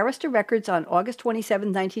by Arista Records on August 27,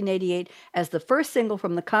 1988, as the first single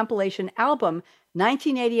from the compilation album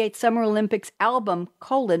 1988 Summer Olympics album,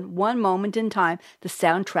 One Moment in Time, the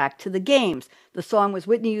soundtrack to the games. The song was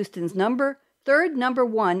Whitney Houston's third number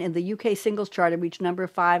one in the UK singles chart and reached number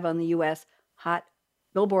 5 on the US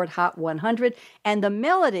Billboard Hot 100. And the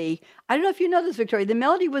melody, I don't know if you know this, Victoria, the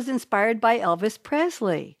melody was inspired by Elvis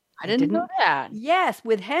Presley. I didn't know that. Yes,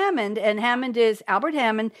 with Hammond, and Hammond is Albert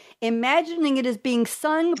Hammond, imagining it as being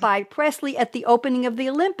sung by Presley at the opening of the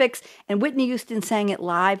Olympics, and Whitney Houston sang it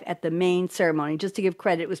live at the main ceremony. Just to give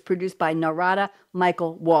credit, it was produced by Narada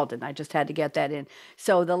Michael Walden. I just had to get that in.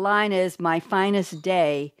 So the line is, my finest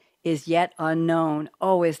day is yet unknown.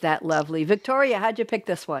 Oh, is that lovely. Victoria, how'd you pick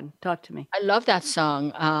this one? Talk to me. I love that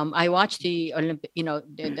song. I watched the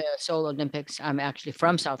the Seoul Olympics. I'm actually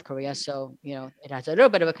from South Korea, so it has a little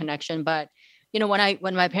bit of a connection. But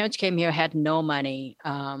when my parents came here, had no money.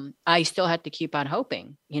 I still had to keep on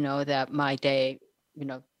hoping, that my day,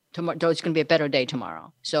 tomorrow, it's going to be a better day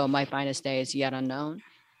tomorrow. So my finest day is yet unknown.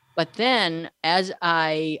 But then as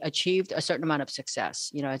I achieved a certain amount of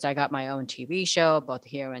success, as I got my own TV show, both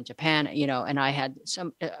here and Japan, and I had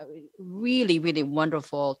some really, really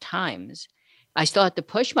wonderful times, I still had to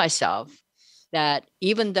push myself that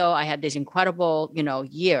even though I had this incredible,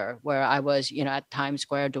 year where I was, at Times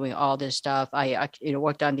Square doing all this stuff, I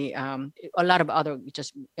worked on a lot of other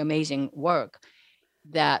just amazing work,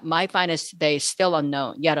 that my finest day is still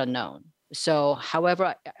yet unknown. So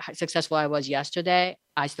however successful I was yesterday,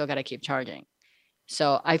 I still got to keep charging.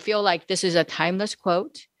 So I feel like this is a timeless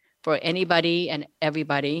quote for anybody and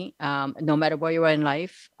everybody, no matter where you are in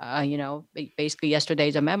life. Basically yesterday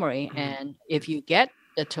is a memory. And if you get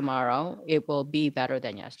the tomorrow, it will be better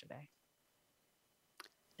than yesterday.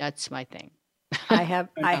 That's my thing. I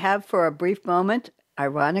have for a brief moment,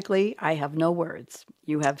 ironically, I have no words.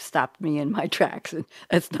 You have stopped me in my tracks, and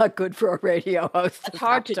it's not good for a radio host. It's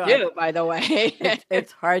hard to do, by the way.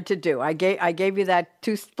 It's hard to do. I gave you that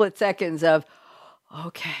 2 split seconds of,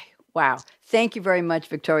 okay, wow. Thank you very much,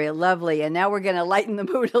 Victoria. Lovely. And now we're going to lighten the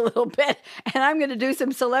mood a little bit, and I'm going to do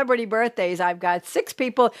some celebrity birthdays. I've got 6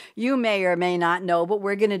 people you may or may not know, but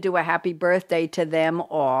we're going to do a happy birthday to them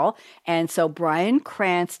all. And so Bryan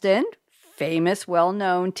Cranston, famous,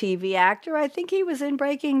 well-known TV actor. I think he was in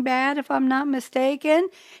Breaking Bad, if I'm not mistaken.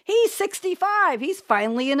 He's 65. He's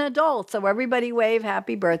finally an adult. So everybody wave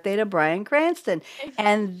happy birthday to Bryan Cranston.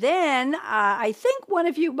 And then I think one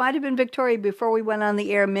of you, might have been Victoria, before we went on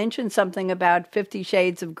the air, mentioned something about 50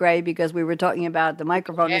 Shades of Grey because we were talking about the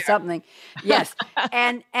microphone or something. Yes.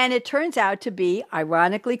 and it turns out to be,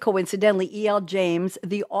 ironically, coincidentally, E.L. James,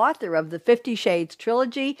 the author of the 50 Shades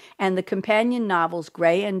trilogy and the companion novels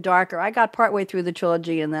Grey and Darker. I got partway through the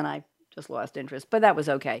trilogy and then I just lost interest, but that was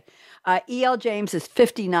okay. E.L. James is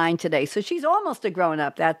 59 today, so she's almost a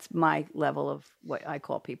grown-up. That's my level of what I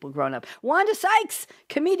call people grown-up. Wanda Sykes,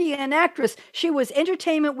 comedian and actress. She was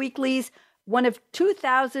Entertainment Weekly's one of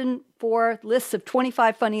 2004 lists of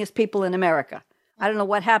 25 funniest people in America. I don't know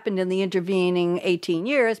what happened in the intervening 18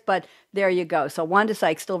 years, but there you go. So Wanda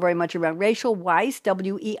Sykes still very much around. Rachel Weisz,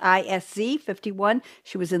 Weisz, 51.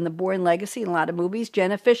 She was in The Bourne Legacy and a lot of movies.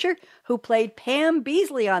 Jenna Fisher, who played Pam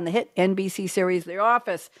Beasley on the hit NBC series The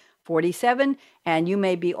Office, 47. And you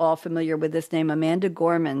may be all familiar with this name, Amanda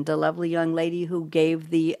Gorman, the lovely young lady who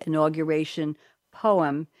gave the inauguration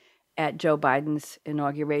poem at Joe Biden's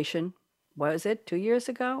inauguration. What was it, 2 years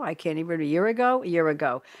ago? I can't even, a year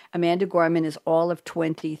ago. Amanda Gorman is all of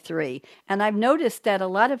 23. And I've noticed that a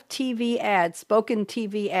lot of TV ads, spoken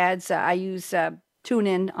TV ads, I use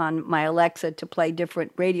TuneIn on my Alexa to play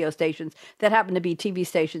different radio stations that happen to be TV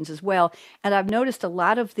stations as well. And I've noticed a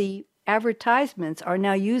lot of the advertisements are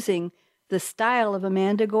now using the style of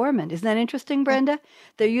Amanda Gorman. Isn't that interesting, Brenda?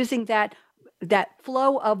 They're using that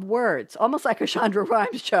flow of words, almost like a Chandra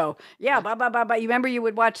Rhimes show. Yeah, blah, blah, blah, blah. You remember you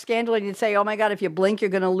would watch Scandal and you'd say, oh my God, if you blink,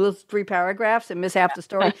 you're going to lose 3 paragraphs and miss half the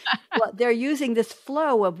story. Well, they're using this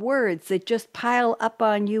flow of words that just pile up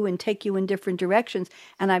on you and take you in different directions.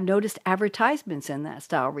 And I've noticed advertisements in that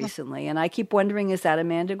style recently. And I keep wondering, is that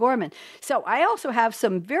Amanda Gorman? So I also have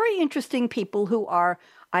some very interesting people who are,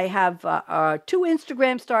 I have 2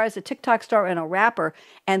 Instagram stars, a TikTok star, and a rapper.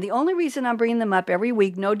 And the only reason I'm bringing them up every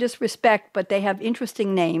week, no disrespect, but they have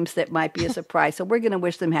interesting names that might be a surprise. So we're going to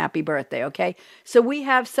wish them happy birthday, okay? So we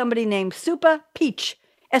have somebody named Supa Peach.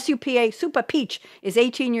 S-U-P-A, Supa Peach is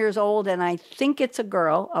 18 years old, and I think it's a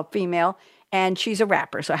girl, a female, and she's a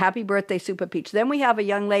rapper. So happy birthday, Supa Peach. Then we have a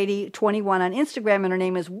young lady, 21, on Instagram, and her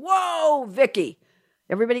name is Whoa Vicky.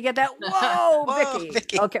 Everybody get that? Whoa,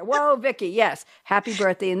 Vicky. Okay, whoa, Vicky, yes. Happy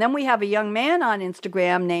birthday. And then we have a young man on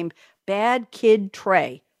Instagram named Bad Kid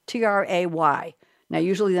Trey, Tray. Now,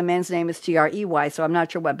 usually the man's name is Trey, so I'm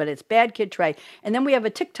not sure what, but it's Bad Kid Trey. And then we have a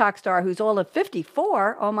TikTok star who's all of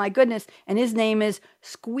 54. Oh, my goodness. And his name is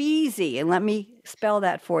Squeezy. And let me spell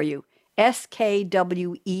that for you. Skweezy.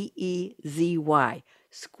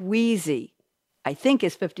 Squeezy. I think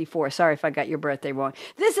is 54. Sorry if I got your birthday wrong.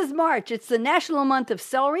 This is March. It's the National Month of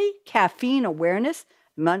Celery, Caffeine Awareness,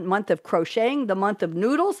 month of crocheting, the month of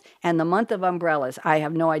noodles, and the month of umbrellas. I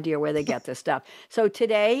have no idea where they get this stuff. So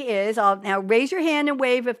today is, now raise your hand and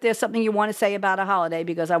wave if there's something you want to say about a holiday,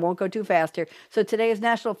 because I won't go too fast here. So today is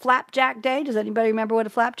National Flapjack Day. Does anybody remember what a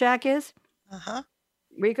flapjack is? Uh-huh.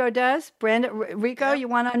 Rico does. Brenda, Rico, yeah. You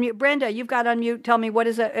want to unmute? Brenda, you've got to unmute. Tell me what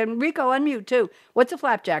is it. And Rico, unmute too. What's a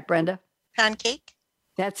flapjack, Brenda? Pancake.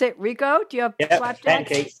 That's it. Rico, do you have flapjacks?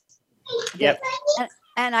 Pancake. Yep.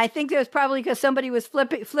 And I think it was probably because somebody was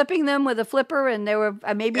flipping them with a flipper, and they were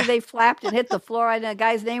maybe they flapped and hit the floor. And the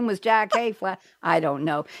guy's name was Jack Hay. I don't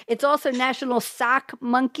know. It's also National Sock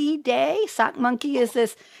Monkey Day. Sock Monkey is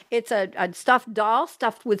this. It's a stuffed doll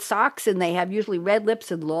stuffed with socks, and they have usually red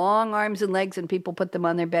lips and long arms and legs, and people put them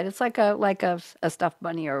on their bed. It's like a stuffed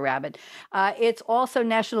bunny or a rabbit. It's also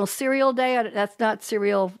National Cereal Day. That's not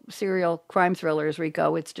serial crime thrillers,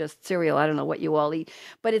 Rico. It's just cereal. I don't know what you all eat,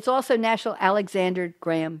 but it's also National Alexander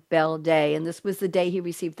Graham Bell Day, and this was the day he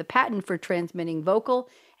received the patent for transmitting vocal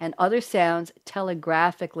and other sounds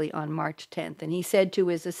telegraphically on March 10th. And he said to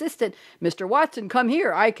his assistant, "Mr. Watson, come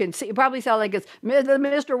here. I can see." It probably sounded like it's,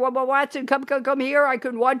 "Mr. Watson, come here. I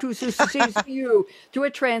can want to see you," to a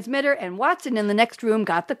transmitter. And Watson in the next room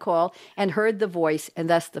got the call and heard the voice, and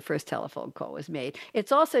thus the first telephone call was made.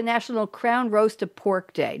 It's also National Crown Roasted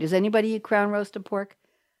Pork Day. Does anybody eat crown roasted pork?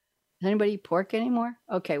 Does anybody eat pork anymore?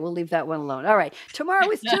 Okay, we'll leave that one alone. All right. Tomorrow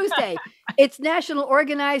is Tuesday. It's National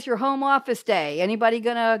Organize Your Home Office Day. Anybody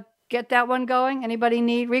going to get that one going? Anybody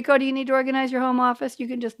need? Rico, do you need to organize your home office? You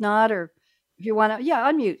can just nod, or if you want to,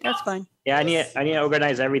 unmute. That's fine. Yeah, I need to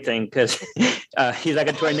organize everything because he's like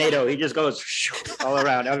a tornado. He just goes all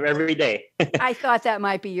around every day. I thought that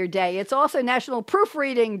might be your day. It's also National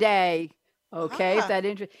Proofreading Day. Okay, if that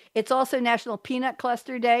interests. It's also National Peanut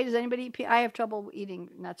Cluster Day. Does anybody eat I have trouble eating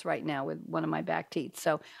nuts right now with one of my back teeth.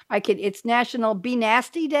 So it's National Be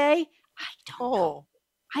Nasty Day.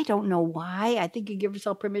 I don't know why. I think you give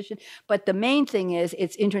yourself permission. But the main thing is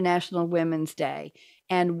it's International Women's Day.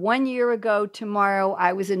 And 1 year ago tomorrow,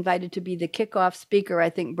 I was invited to be the kickoff speaker. I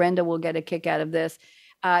think Brenda will get a kick out of this.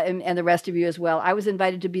 And the rest of you as well. I was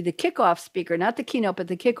invited to be the kickoff speaker, not the keynote, but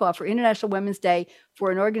the kickoff for International Women's Day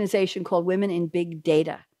for an organization called Women in Big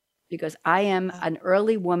Data, because I am an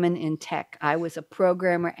early woman in tech. I was a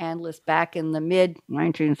programmer analyst back in the mid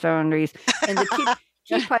 1970s, and the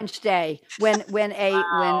key punch day when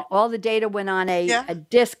all the data went on a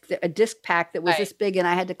disk pack that was this big, and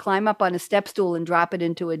I had to climb up on a step stool and drop it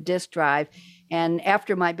into a disk drive. And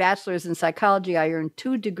after my bachelor's in psychology, I earned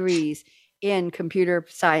 2 degrees in computer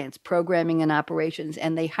science, programming and operations.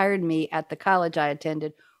 And they hired me at the college I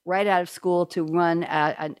attended right out of school to run to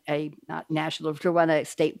run a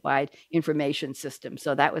statewide information system.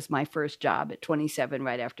 So that was my first job at 27,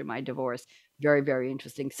 right after my divorce. Very, very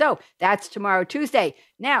interesting. So that's tomorrow, Tuesday.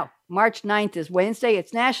 Now, March 9th is Wednesday.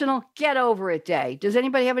 It's National Get Over It Day. Does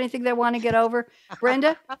anybody have anything they want to get over?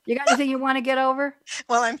 Brenda, you got anything you want to get over?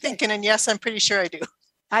 Well, I'm thinking, and yes, I'm pretty sure I do.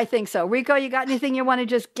 I think so. Rico, you got anything you want to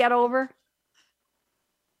just get over?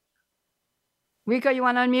 Rico, you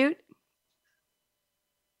want to unmute?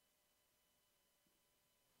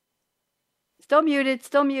 Still muted.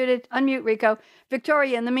 Unmute, Rico.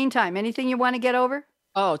 Victoria, in the meantime, anything you want to get over?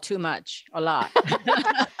 Oh, too much. A lot.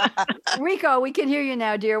 Rico, we can hear you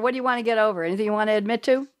now, dear. What do you want to get over? Anything you want to admit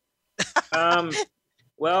to?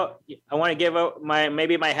 Well, I want to give out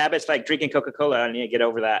my habits like drinking Coca-Cola. I need to get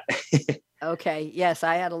over that. Okay. Yes,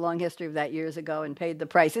 I had a long history of that years ago and paid the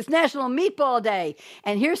price. It's National Meatball Day.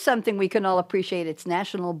 And here's something we can all appreciate. It's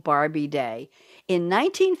National Barbie Day. In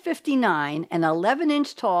 1959, an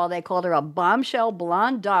 11-inch tall, they called her a bombshell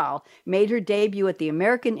blonde doll, made her debut at the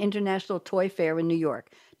American International Toy Fair in New York,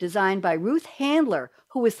 designed by Ruth Handler,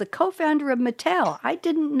 who was the co-founder of Mattel. I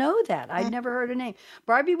didn't know that. I'd never heard her name.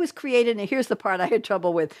 Barbie was created, and here's the part I had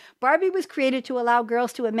trouble with. Barbie was created to allow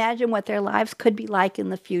girls to imagine what their lives could be like in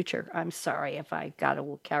the future. I'm sorry if I got a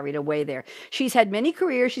little carried away there. She's had many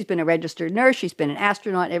careers. She's been a registered nurse. She's been an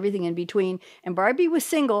astronaut, everything in between. And Barbie was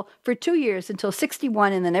single for 2 years until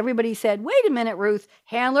 61, and then everybody said, wait a minute, Ruth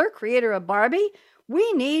Handler, creator of Barbie,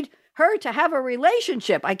 we need her to have a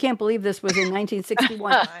relationship. I can't believe this was in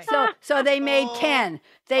 1961. So they made Ken.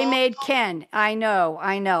 They made Ken. I know.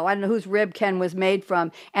 I don't know whose rib Ken was made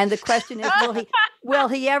from. And the question is, will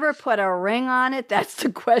he ever put a ring on it? That's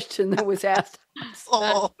the question that was asked.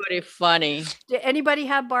 That's pretty funny. Did anybody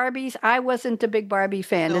have Barbies? I wasn't a big Barbie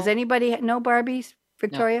fan. No. Does anybody know Barbies?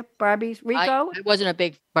 Victoria, no. Barbies, Rico? I wasn't a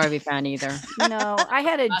big Barbie fan either. No, I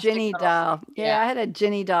had a Ginny doll. Yeah, I had a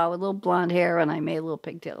Ginny doll with little blonde hair, and I made little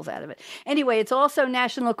pigtails out of it. Anyway, it's also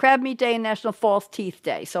National Crab Meat Day and National False Teeth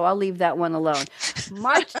Day, so I'll leave that one alone.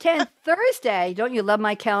 March 10th, Thursday. Don't you love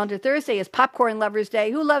my calendar? Thursday is Popcorn Lovers Day.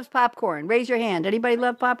 Who loves popcorn? Raise your hand. Anybody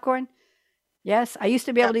love popcorn? Yes, I used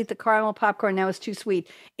to be able to eat the caramel popcorn. Now it's too sweet.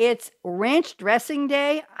 It's Ranch Dressing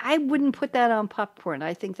Day. I wouldn't put that on popcorn.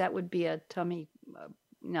 I think that would be a tummy.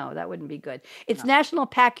 No, that wouldn't be good. It's National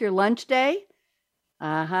Pack Your Lunch Day.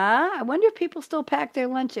 I wonder if people still pack their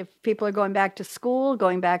lunch, if people are going back to school,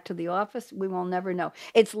 going back to the office. We will never know.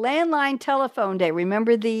 It's landline telephone day.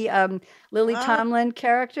 Remember the Lily Tomlin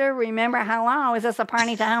character? Remember, hello, is this a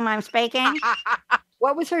party to whom I'm speaking?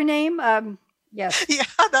 What was her name? Yes. Yeah,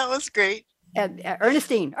 that was great.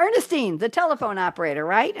 Ernestine, the telephone operator,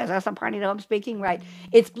 right? Is that a party to whom I'm speaking? Right.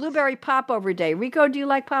 It's Blueberry Popover Day. Rico, do you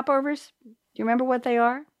like popovers? Do you remember what they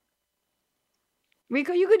are?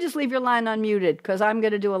 Rico, you could just leave your line unmuted because I'm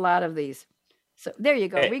going to do a lot of these. So there you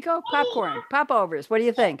go. Okay. Rico, popcorn, popovers. What do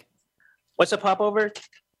you think? What's a popover?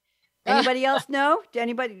 Anybody else know?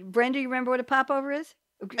 Anybody? Brenda, you remember what a popover is?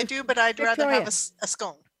 I do, but I'd rather have a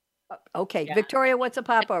scone. Okay. Yeah. Victoria, what's a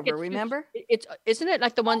popover? Remember? Isn't it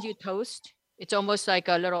like the ones you toast? It's almost like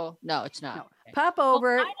a little. No, it's not. No.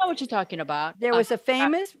 Popover. I know what you're talking about. There was a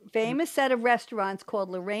famous set of restaurants called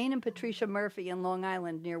Lorraine and Patricia Murphy in Long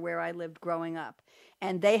Island, near where I lived growing up.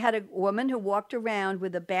 And they had a woman who walked around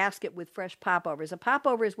with a basket with fresh popovers. A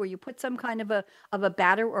popover is where you put some kind of a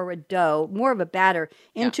batter or a dough, more of a batter,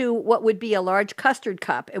 into what would be a large custard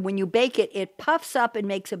cup. And when you bake it, it puffs up and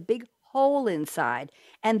makes a big hole inside.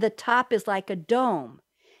 And the top is like a dome.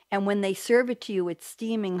 And when they serve it to you, it's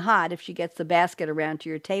steaming hot if she gets the basket around to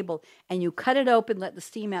your table. And you cut it open, let the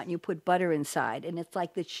steam out, and you put butter inside. And it's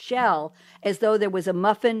like the shell, as though there was a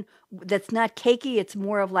muffin that's not cakey. It's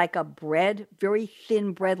more of like a bread, very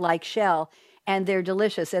thin bread-like shell. And they're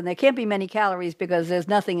delicious. And there can't be many calories because there's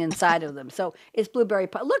nothing inside of them. So it's blueberry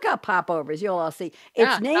pop. Look up popovers. You'll all see.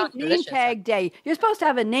 It's name tag day. You're supposed to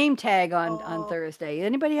have a name tag on Thursday.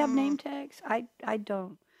 Anybody have name tags? I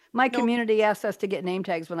don't. My community asked us to get name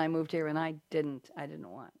tags when I moved here, and I didn't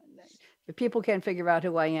want. If people can't figure out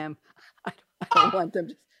who I am, I don't want them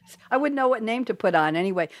to. I wouldn't know what name to put on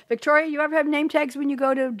anyway. Victoria, you ever have name tags when you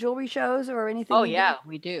go to jewelry shows or anything? Oh, yeah,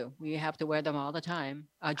 we do. We have to wear them all the time.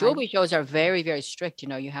 Jewelry shows are very, very strict. You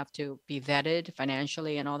know, you have to be vetted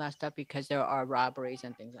financially and all that stuff because there are robberies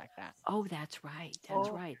and things like that. Oh, that's right. That's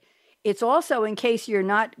right. It's also, in case you're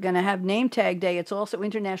not going to have name tag day, it's also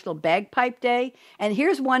International Bagpipe Day. And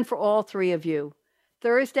here's one for all three of you.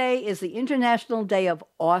 Thursday is the International Day of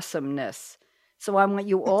Awesomeness. So I want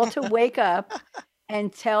you all to wake up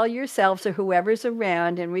and tell yourselves or whoever's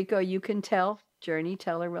around, and Rico, you can tell Journey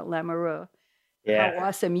Teller Lamoureux how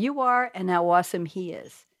awesome you are and how awesome he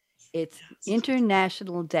is. It's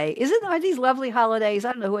International Day. Are these lovely holidays?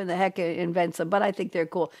 I don't know who in the heck invents them, but I think they're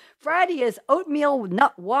cool. Friday is Oatmeal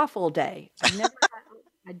Nut Waffle Day.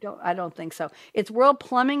 I don't think so. It's World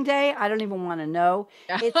Plumbing Day. I don't even want to know.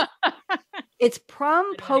 It's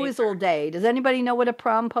Promposal Day. Does anybody know what a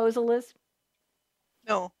promposal is?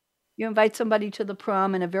 No. You invite somebody to the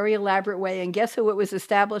prom in a very elaborate way, and guess who it was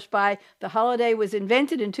established by? The holiday was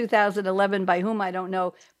invented in 2011 by whom I don't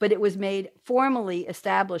know, but it was made formally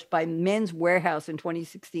established by Men's Warehouse in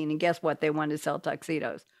 2016. And guess what? They wanted to sell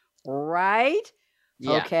tuxedos, right?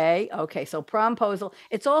 Yeah. Okay. So promposal.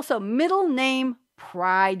 It's also Middle Name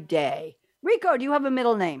Pride Day. Rico, do you have a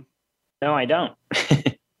middle name? No, I don't.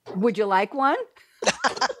 Would you like one?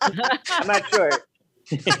 I'm not sure.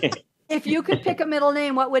 If you could pick a middle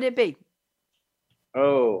name, what would it be?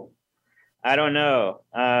 Oh, I don't know.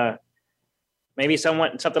 Maybe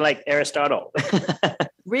something like Aristotle.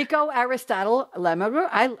 Rico Aristotle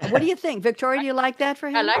Lamoureux. What do you think? Victoria, do you like that for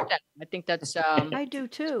him? I like that. I think that's... I do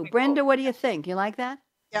too. Brenda, what do you think? You like that?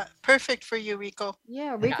 Yeah, perfect for you, Rico.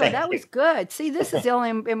 Yeah, Rico, that was good. See, this is the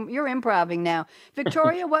only... You're improving now.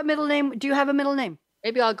 Victoria, what middle name? Do you have a middle name?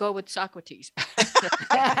 Maybe I'll go with Socrates.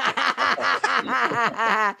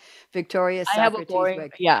 Victoria Socrates.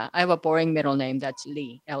 I have a boring middle name. That's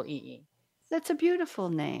Lee, L-E-E. That's a beautiful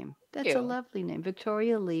name. That's a lovely name.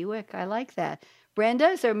 Victoria Lee Wieck. I like that. Brenda,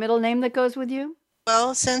 is there a middle name that goes with you?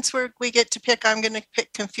 Well, since we get to pick, I'm going to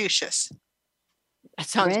pick Confucius. That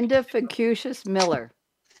sounds Brenda Confucius Miller.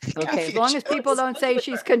 Okay, as long as people don't say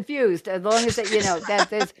she's confused, as long as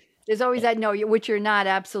that there's always that which you're not,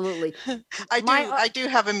 absolutely. I do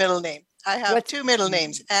have a middle name. I have two middle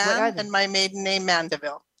names, Anne and my maiden name,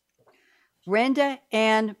 Mandeville. Brenda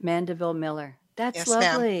Ann Mandeville Miller. That's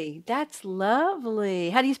lovely. Ma'am. That's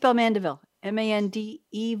lovely. How do you spell Mandeville? Mandeville?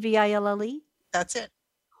 That's it.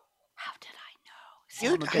 How did I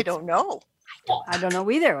know? I don't know. I don't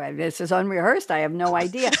know either. This is unrehearsed. I have no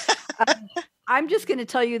idea. I'm just going to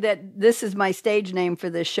tell you that this is my stage name for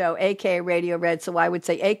this show, akaRadioRed. So I would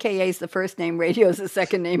say AKA is the first name, radio is the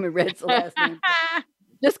second name, and Red's the last name.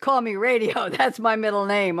 Just call me Radio. That's my middle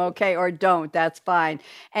name, okay? Or don't. That's fine.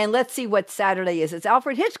 And let's see what Saturday is. It's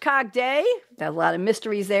Alfred Hitchcock Day. There's a lot of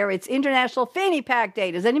mysteries there. It's International Fanny Pack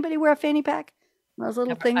Day. Does anybody wear a fanny pack? Those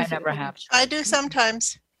little things. I never have. I do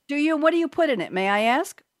sometimes. Do you? What do you put in it? May I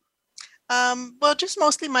ask? Well, just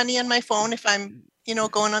mostly money on my phone if I'm,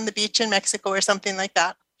 going on the beach in Mexico or something like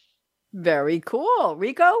that. Very cool.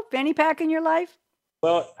 Rico, fanny pack in your life?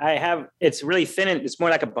 Well, it's really thin and it's more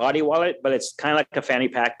like a body wallet, but it's kind of like a fanny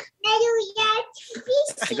pack.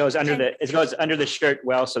 It goes under the shirt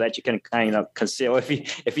well so that you can kind of conceal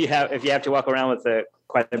if you have to walk around with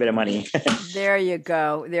quite a bit of money. There you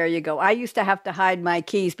go. I used to have to hide my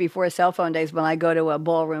keys before cell phone days when I go to a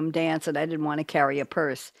ballroom dance and I didn't want to carry a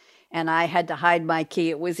purse. And I had to hide my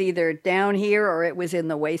key. It was either down here or it was in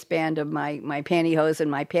the waistband of my pantyhose and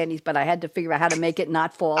my panties, but I had to figure out how to make it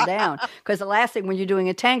not fall down. Because the last thing when you're doing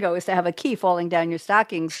a tango is to have a key falling down your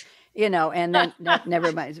stockings, and then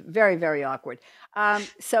never mind. It's very, very awkward.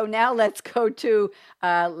 So now let's go to,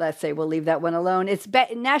 let's say we'll leave that one alone. It's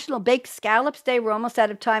National Baked Scallops Day. We're almost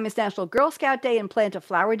out of time. It's National Girl Scout Day and Plant a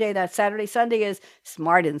Flower Day. That's Saturday. Sunday is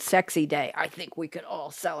Smart and Sexy Day. I think we could all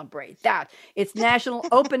celebrate that. It's National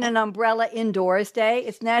Open an Umbrella Indoors Day.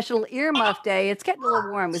 It's National Earmuff Day. It's getting a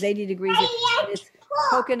little warm. It was 80 degrees. It's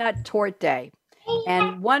Coconut Tort Day.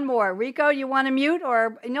 And one more. Rico, you want to mute?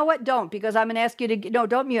 Or you know what? Don't, because I'm going to ask you to... No,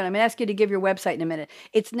 don't mute. I'm going to ask you to give your website in a minute.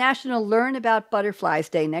 It's National Learn About Butterflies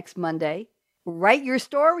Day next Monday. Write Your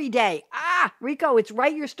Story Day. Rico, it's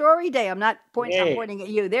Write Your Story Day. I'm pointing at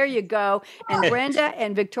you. There you go. And Brenda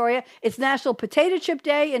and Victoria, it's National Potato Chip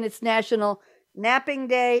Day, and it's National Napping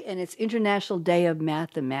Day, and it's International Day of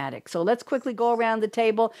Mathematics. So let's quickly go around the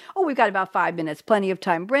table. Oh, we've got about 5 minutes, plenty of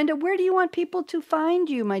time. Brenda, where do you want people to find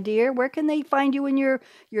you, my dear? Where can they find you in your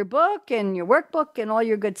book and your workbook and all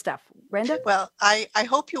your good stuff? Brenda? Well, I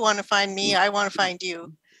hope you want to find me. I want to find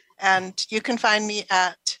you. And you can find me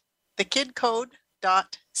at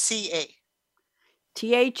thekidcode.ca.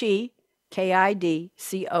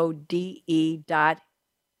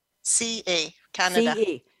 THEKIDCODE.ca. Canada.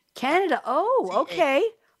 CE. Canada. Oh, okay.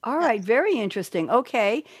 All right. Very interesting.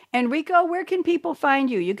 Okay. And Rico, where can people find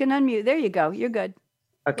you? You can unmute. There you go. You're good.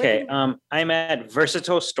 Okay. I'm at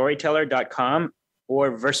versatilestoryteller.com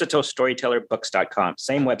or versatilestorytellerbooks.com.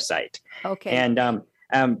 Same website. Okay.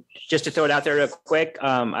 And just to throw it out there real quick,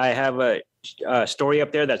 I have a story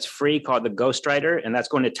up there that's free called The Ghostwriter, and that's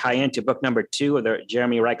going to tie into book number 2 of the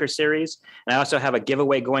Jeremy Riker series. And I also have a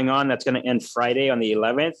giveaway going on that's going to end Friday on the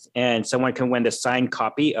 11th, and someone can win the signed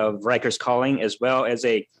copy of Riker's Calling as well as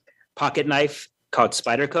a pocket knife called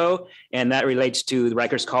Spyderco, and that relates to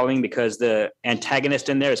Riker's Calling because the antagonist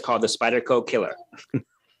in there is called the Spyderco Killer.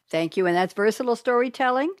 Thank you. And that's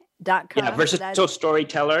versatilestorytelling.com. Yeah,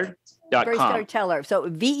 versatilestoryteller.com. Versatileteller. So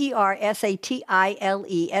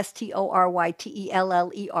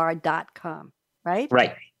versatilestoryteller.com, right?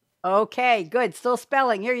 Right. Okay, good. Still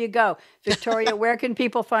spelling. Here you go. Victoria, where can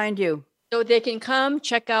people find you? So they can come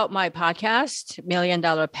check out my podcast, $1 Million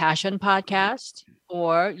Passion Podcast,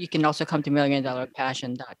 or you can also come to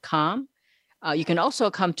milliondollarpassion.com. You can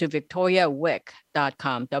also come to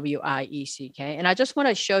victoriawick.com, WIECK. And I just want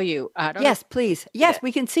to show you. Yes, please. Yes,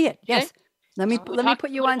 we can see it. Yes. Okay. Let me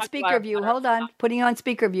put you on speaker view. Hold on. Putting you on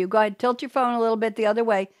speaker view. Go ahead. Tilt your phone a little bit the other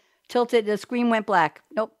way. Tilt it. The screen went black.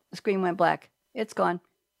 Nope. The screen went black. It's gone.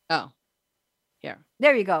 Oh. Here.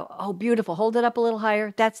 There you go. Oh, beautiful. Hold it up a little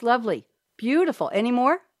higher. That's lovely. Beautiful. Any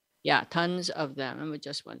more? Yeah, tons of them. Let me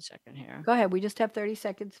just 1 second here. Go ahead. We just have 30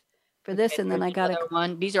 seconds for this, and then I got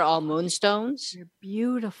one. These are all moonstones. They're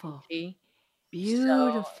beautiful. See?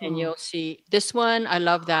 Beautiful. So, and you'll see this one. I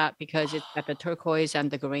love that because it's got the turquoise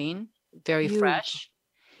and the green. Very fresh.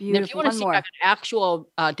 Beautiful. And if you want to see like an actual,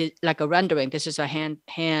 like a rendering, this is a hand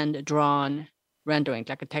drawn rendering,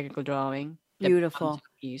 like a technical drawing. Beautiful.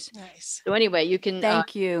 Nice. So anyway, you can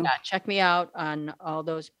thank you. Check me out on all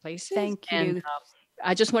those places. Thank you. And,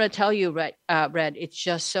 I just want to tell you, Red, it's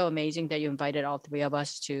just so amazing that you invited all 3 of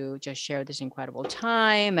us to just share this incredible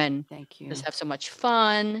time and thank you. Just have so much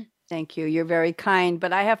fun. Thank you. You're very kind,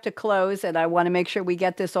 but I have to close and I want to make sure we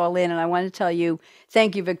get this all in. And I want to tell you,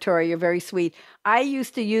 thank you, Victoria. You're very sweet. I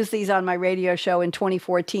used to use these on my radio show in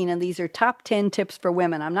 2014, and these are top 10 tips for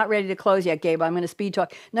women. I'm not ready to close yet, Gabe. I'm going to speed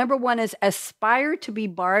talk. Number 1 is aspire to be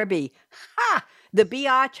Barbie. Ha! The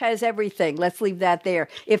biatch has everything. Let's leave that there.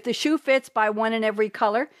 If the shoe fits, buy one in every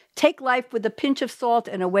color. Take life with a pinch of salt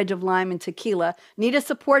and a wedge of lime and tequila. Need a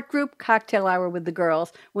support group? Cocktail hour with the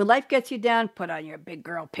girls. When life gets you down, put on your big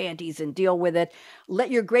girl panties and deal with it.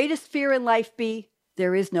 Let your greatest fear in life be,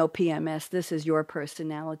 there is no PMS. This is your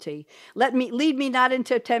personality. Lead me not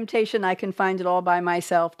into temptation. I can find it all by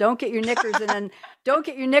myself. Don't get your knickers in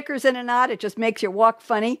a knot. It just makes your walk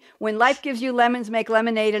funny. When life gives you lemons, make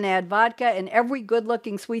lemonade and add vodka. And every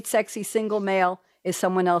good-looking, sweet, sexy single male is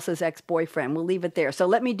someone else's ex-boyfriend. We'll leave it there. So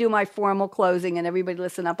let me do my formal closing and everybody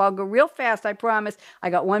listen up. I'll go real fast, I promise. I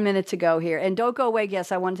got 1 minute to go here. And don't go away.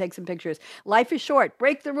 Yes, I want to take some pictures. Life is short.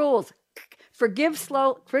 Break the rules. Forgive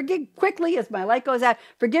quickly as my light goes out.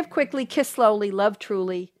 Forgive quickly, kiss slowly, love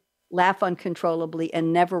truly, laugh uncontrollably,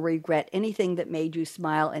 and never regret anything that made you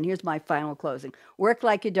smile. And here's my final closing. Work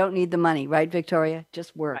like you don't need the money, right, Victoria?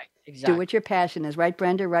 Just work. Right, exactly. Do what your passion is, right,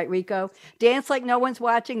 Brenda? Right, Rico? Dance like no one's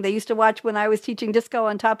watching. They used to watch when I was teaching disco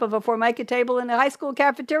on top of a Formica table in a high school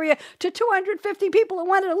cafeteria to 250 people who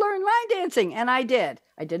wanted to learn line dancing. And I did.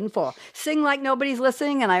 I didn't fall. Sing like nobody's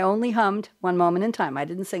listening, and I only hummed one moment in time. I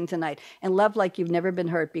didn't sing tonight. And love like you've never been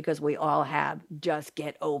hurt, because we all have. Just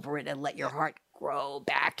get over it and let your heart grow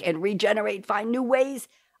back and regenerate. Find new ways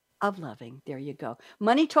of loving. There you go.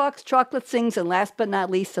 Money talks, chocolate sings, and last but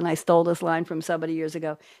not least, and I stole this line from somebody years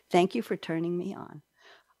ago, thank you for turning me on.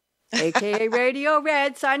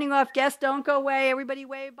 akaRadioRed, signing off. Guests, don't go away. Everybody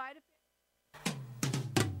wave. Bye to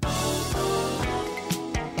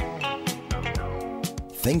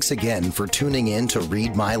Thanks again for tuning in to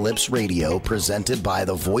Read My Lips Radio, presented by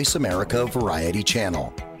the Voice America Variety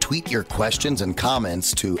Channel. Tweet your questions and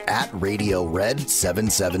comments to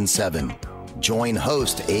 @RadioRed777. Join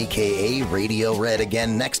host akaRadioRed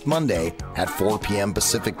again next Monday at 4 p.m.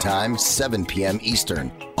 Pacific Time, 7 p.m.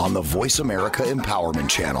 Eastern on the Voice America Empowerment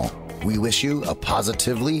Channel. We wish you a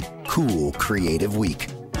positively cool, creative week.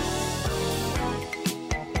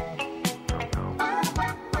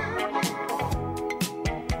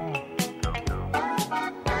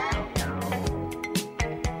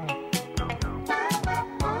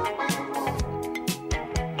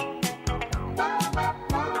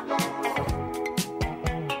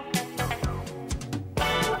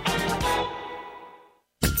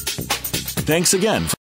 Thanks again.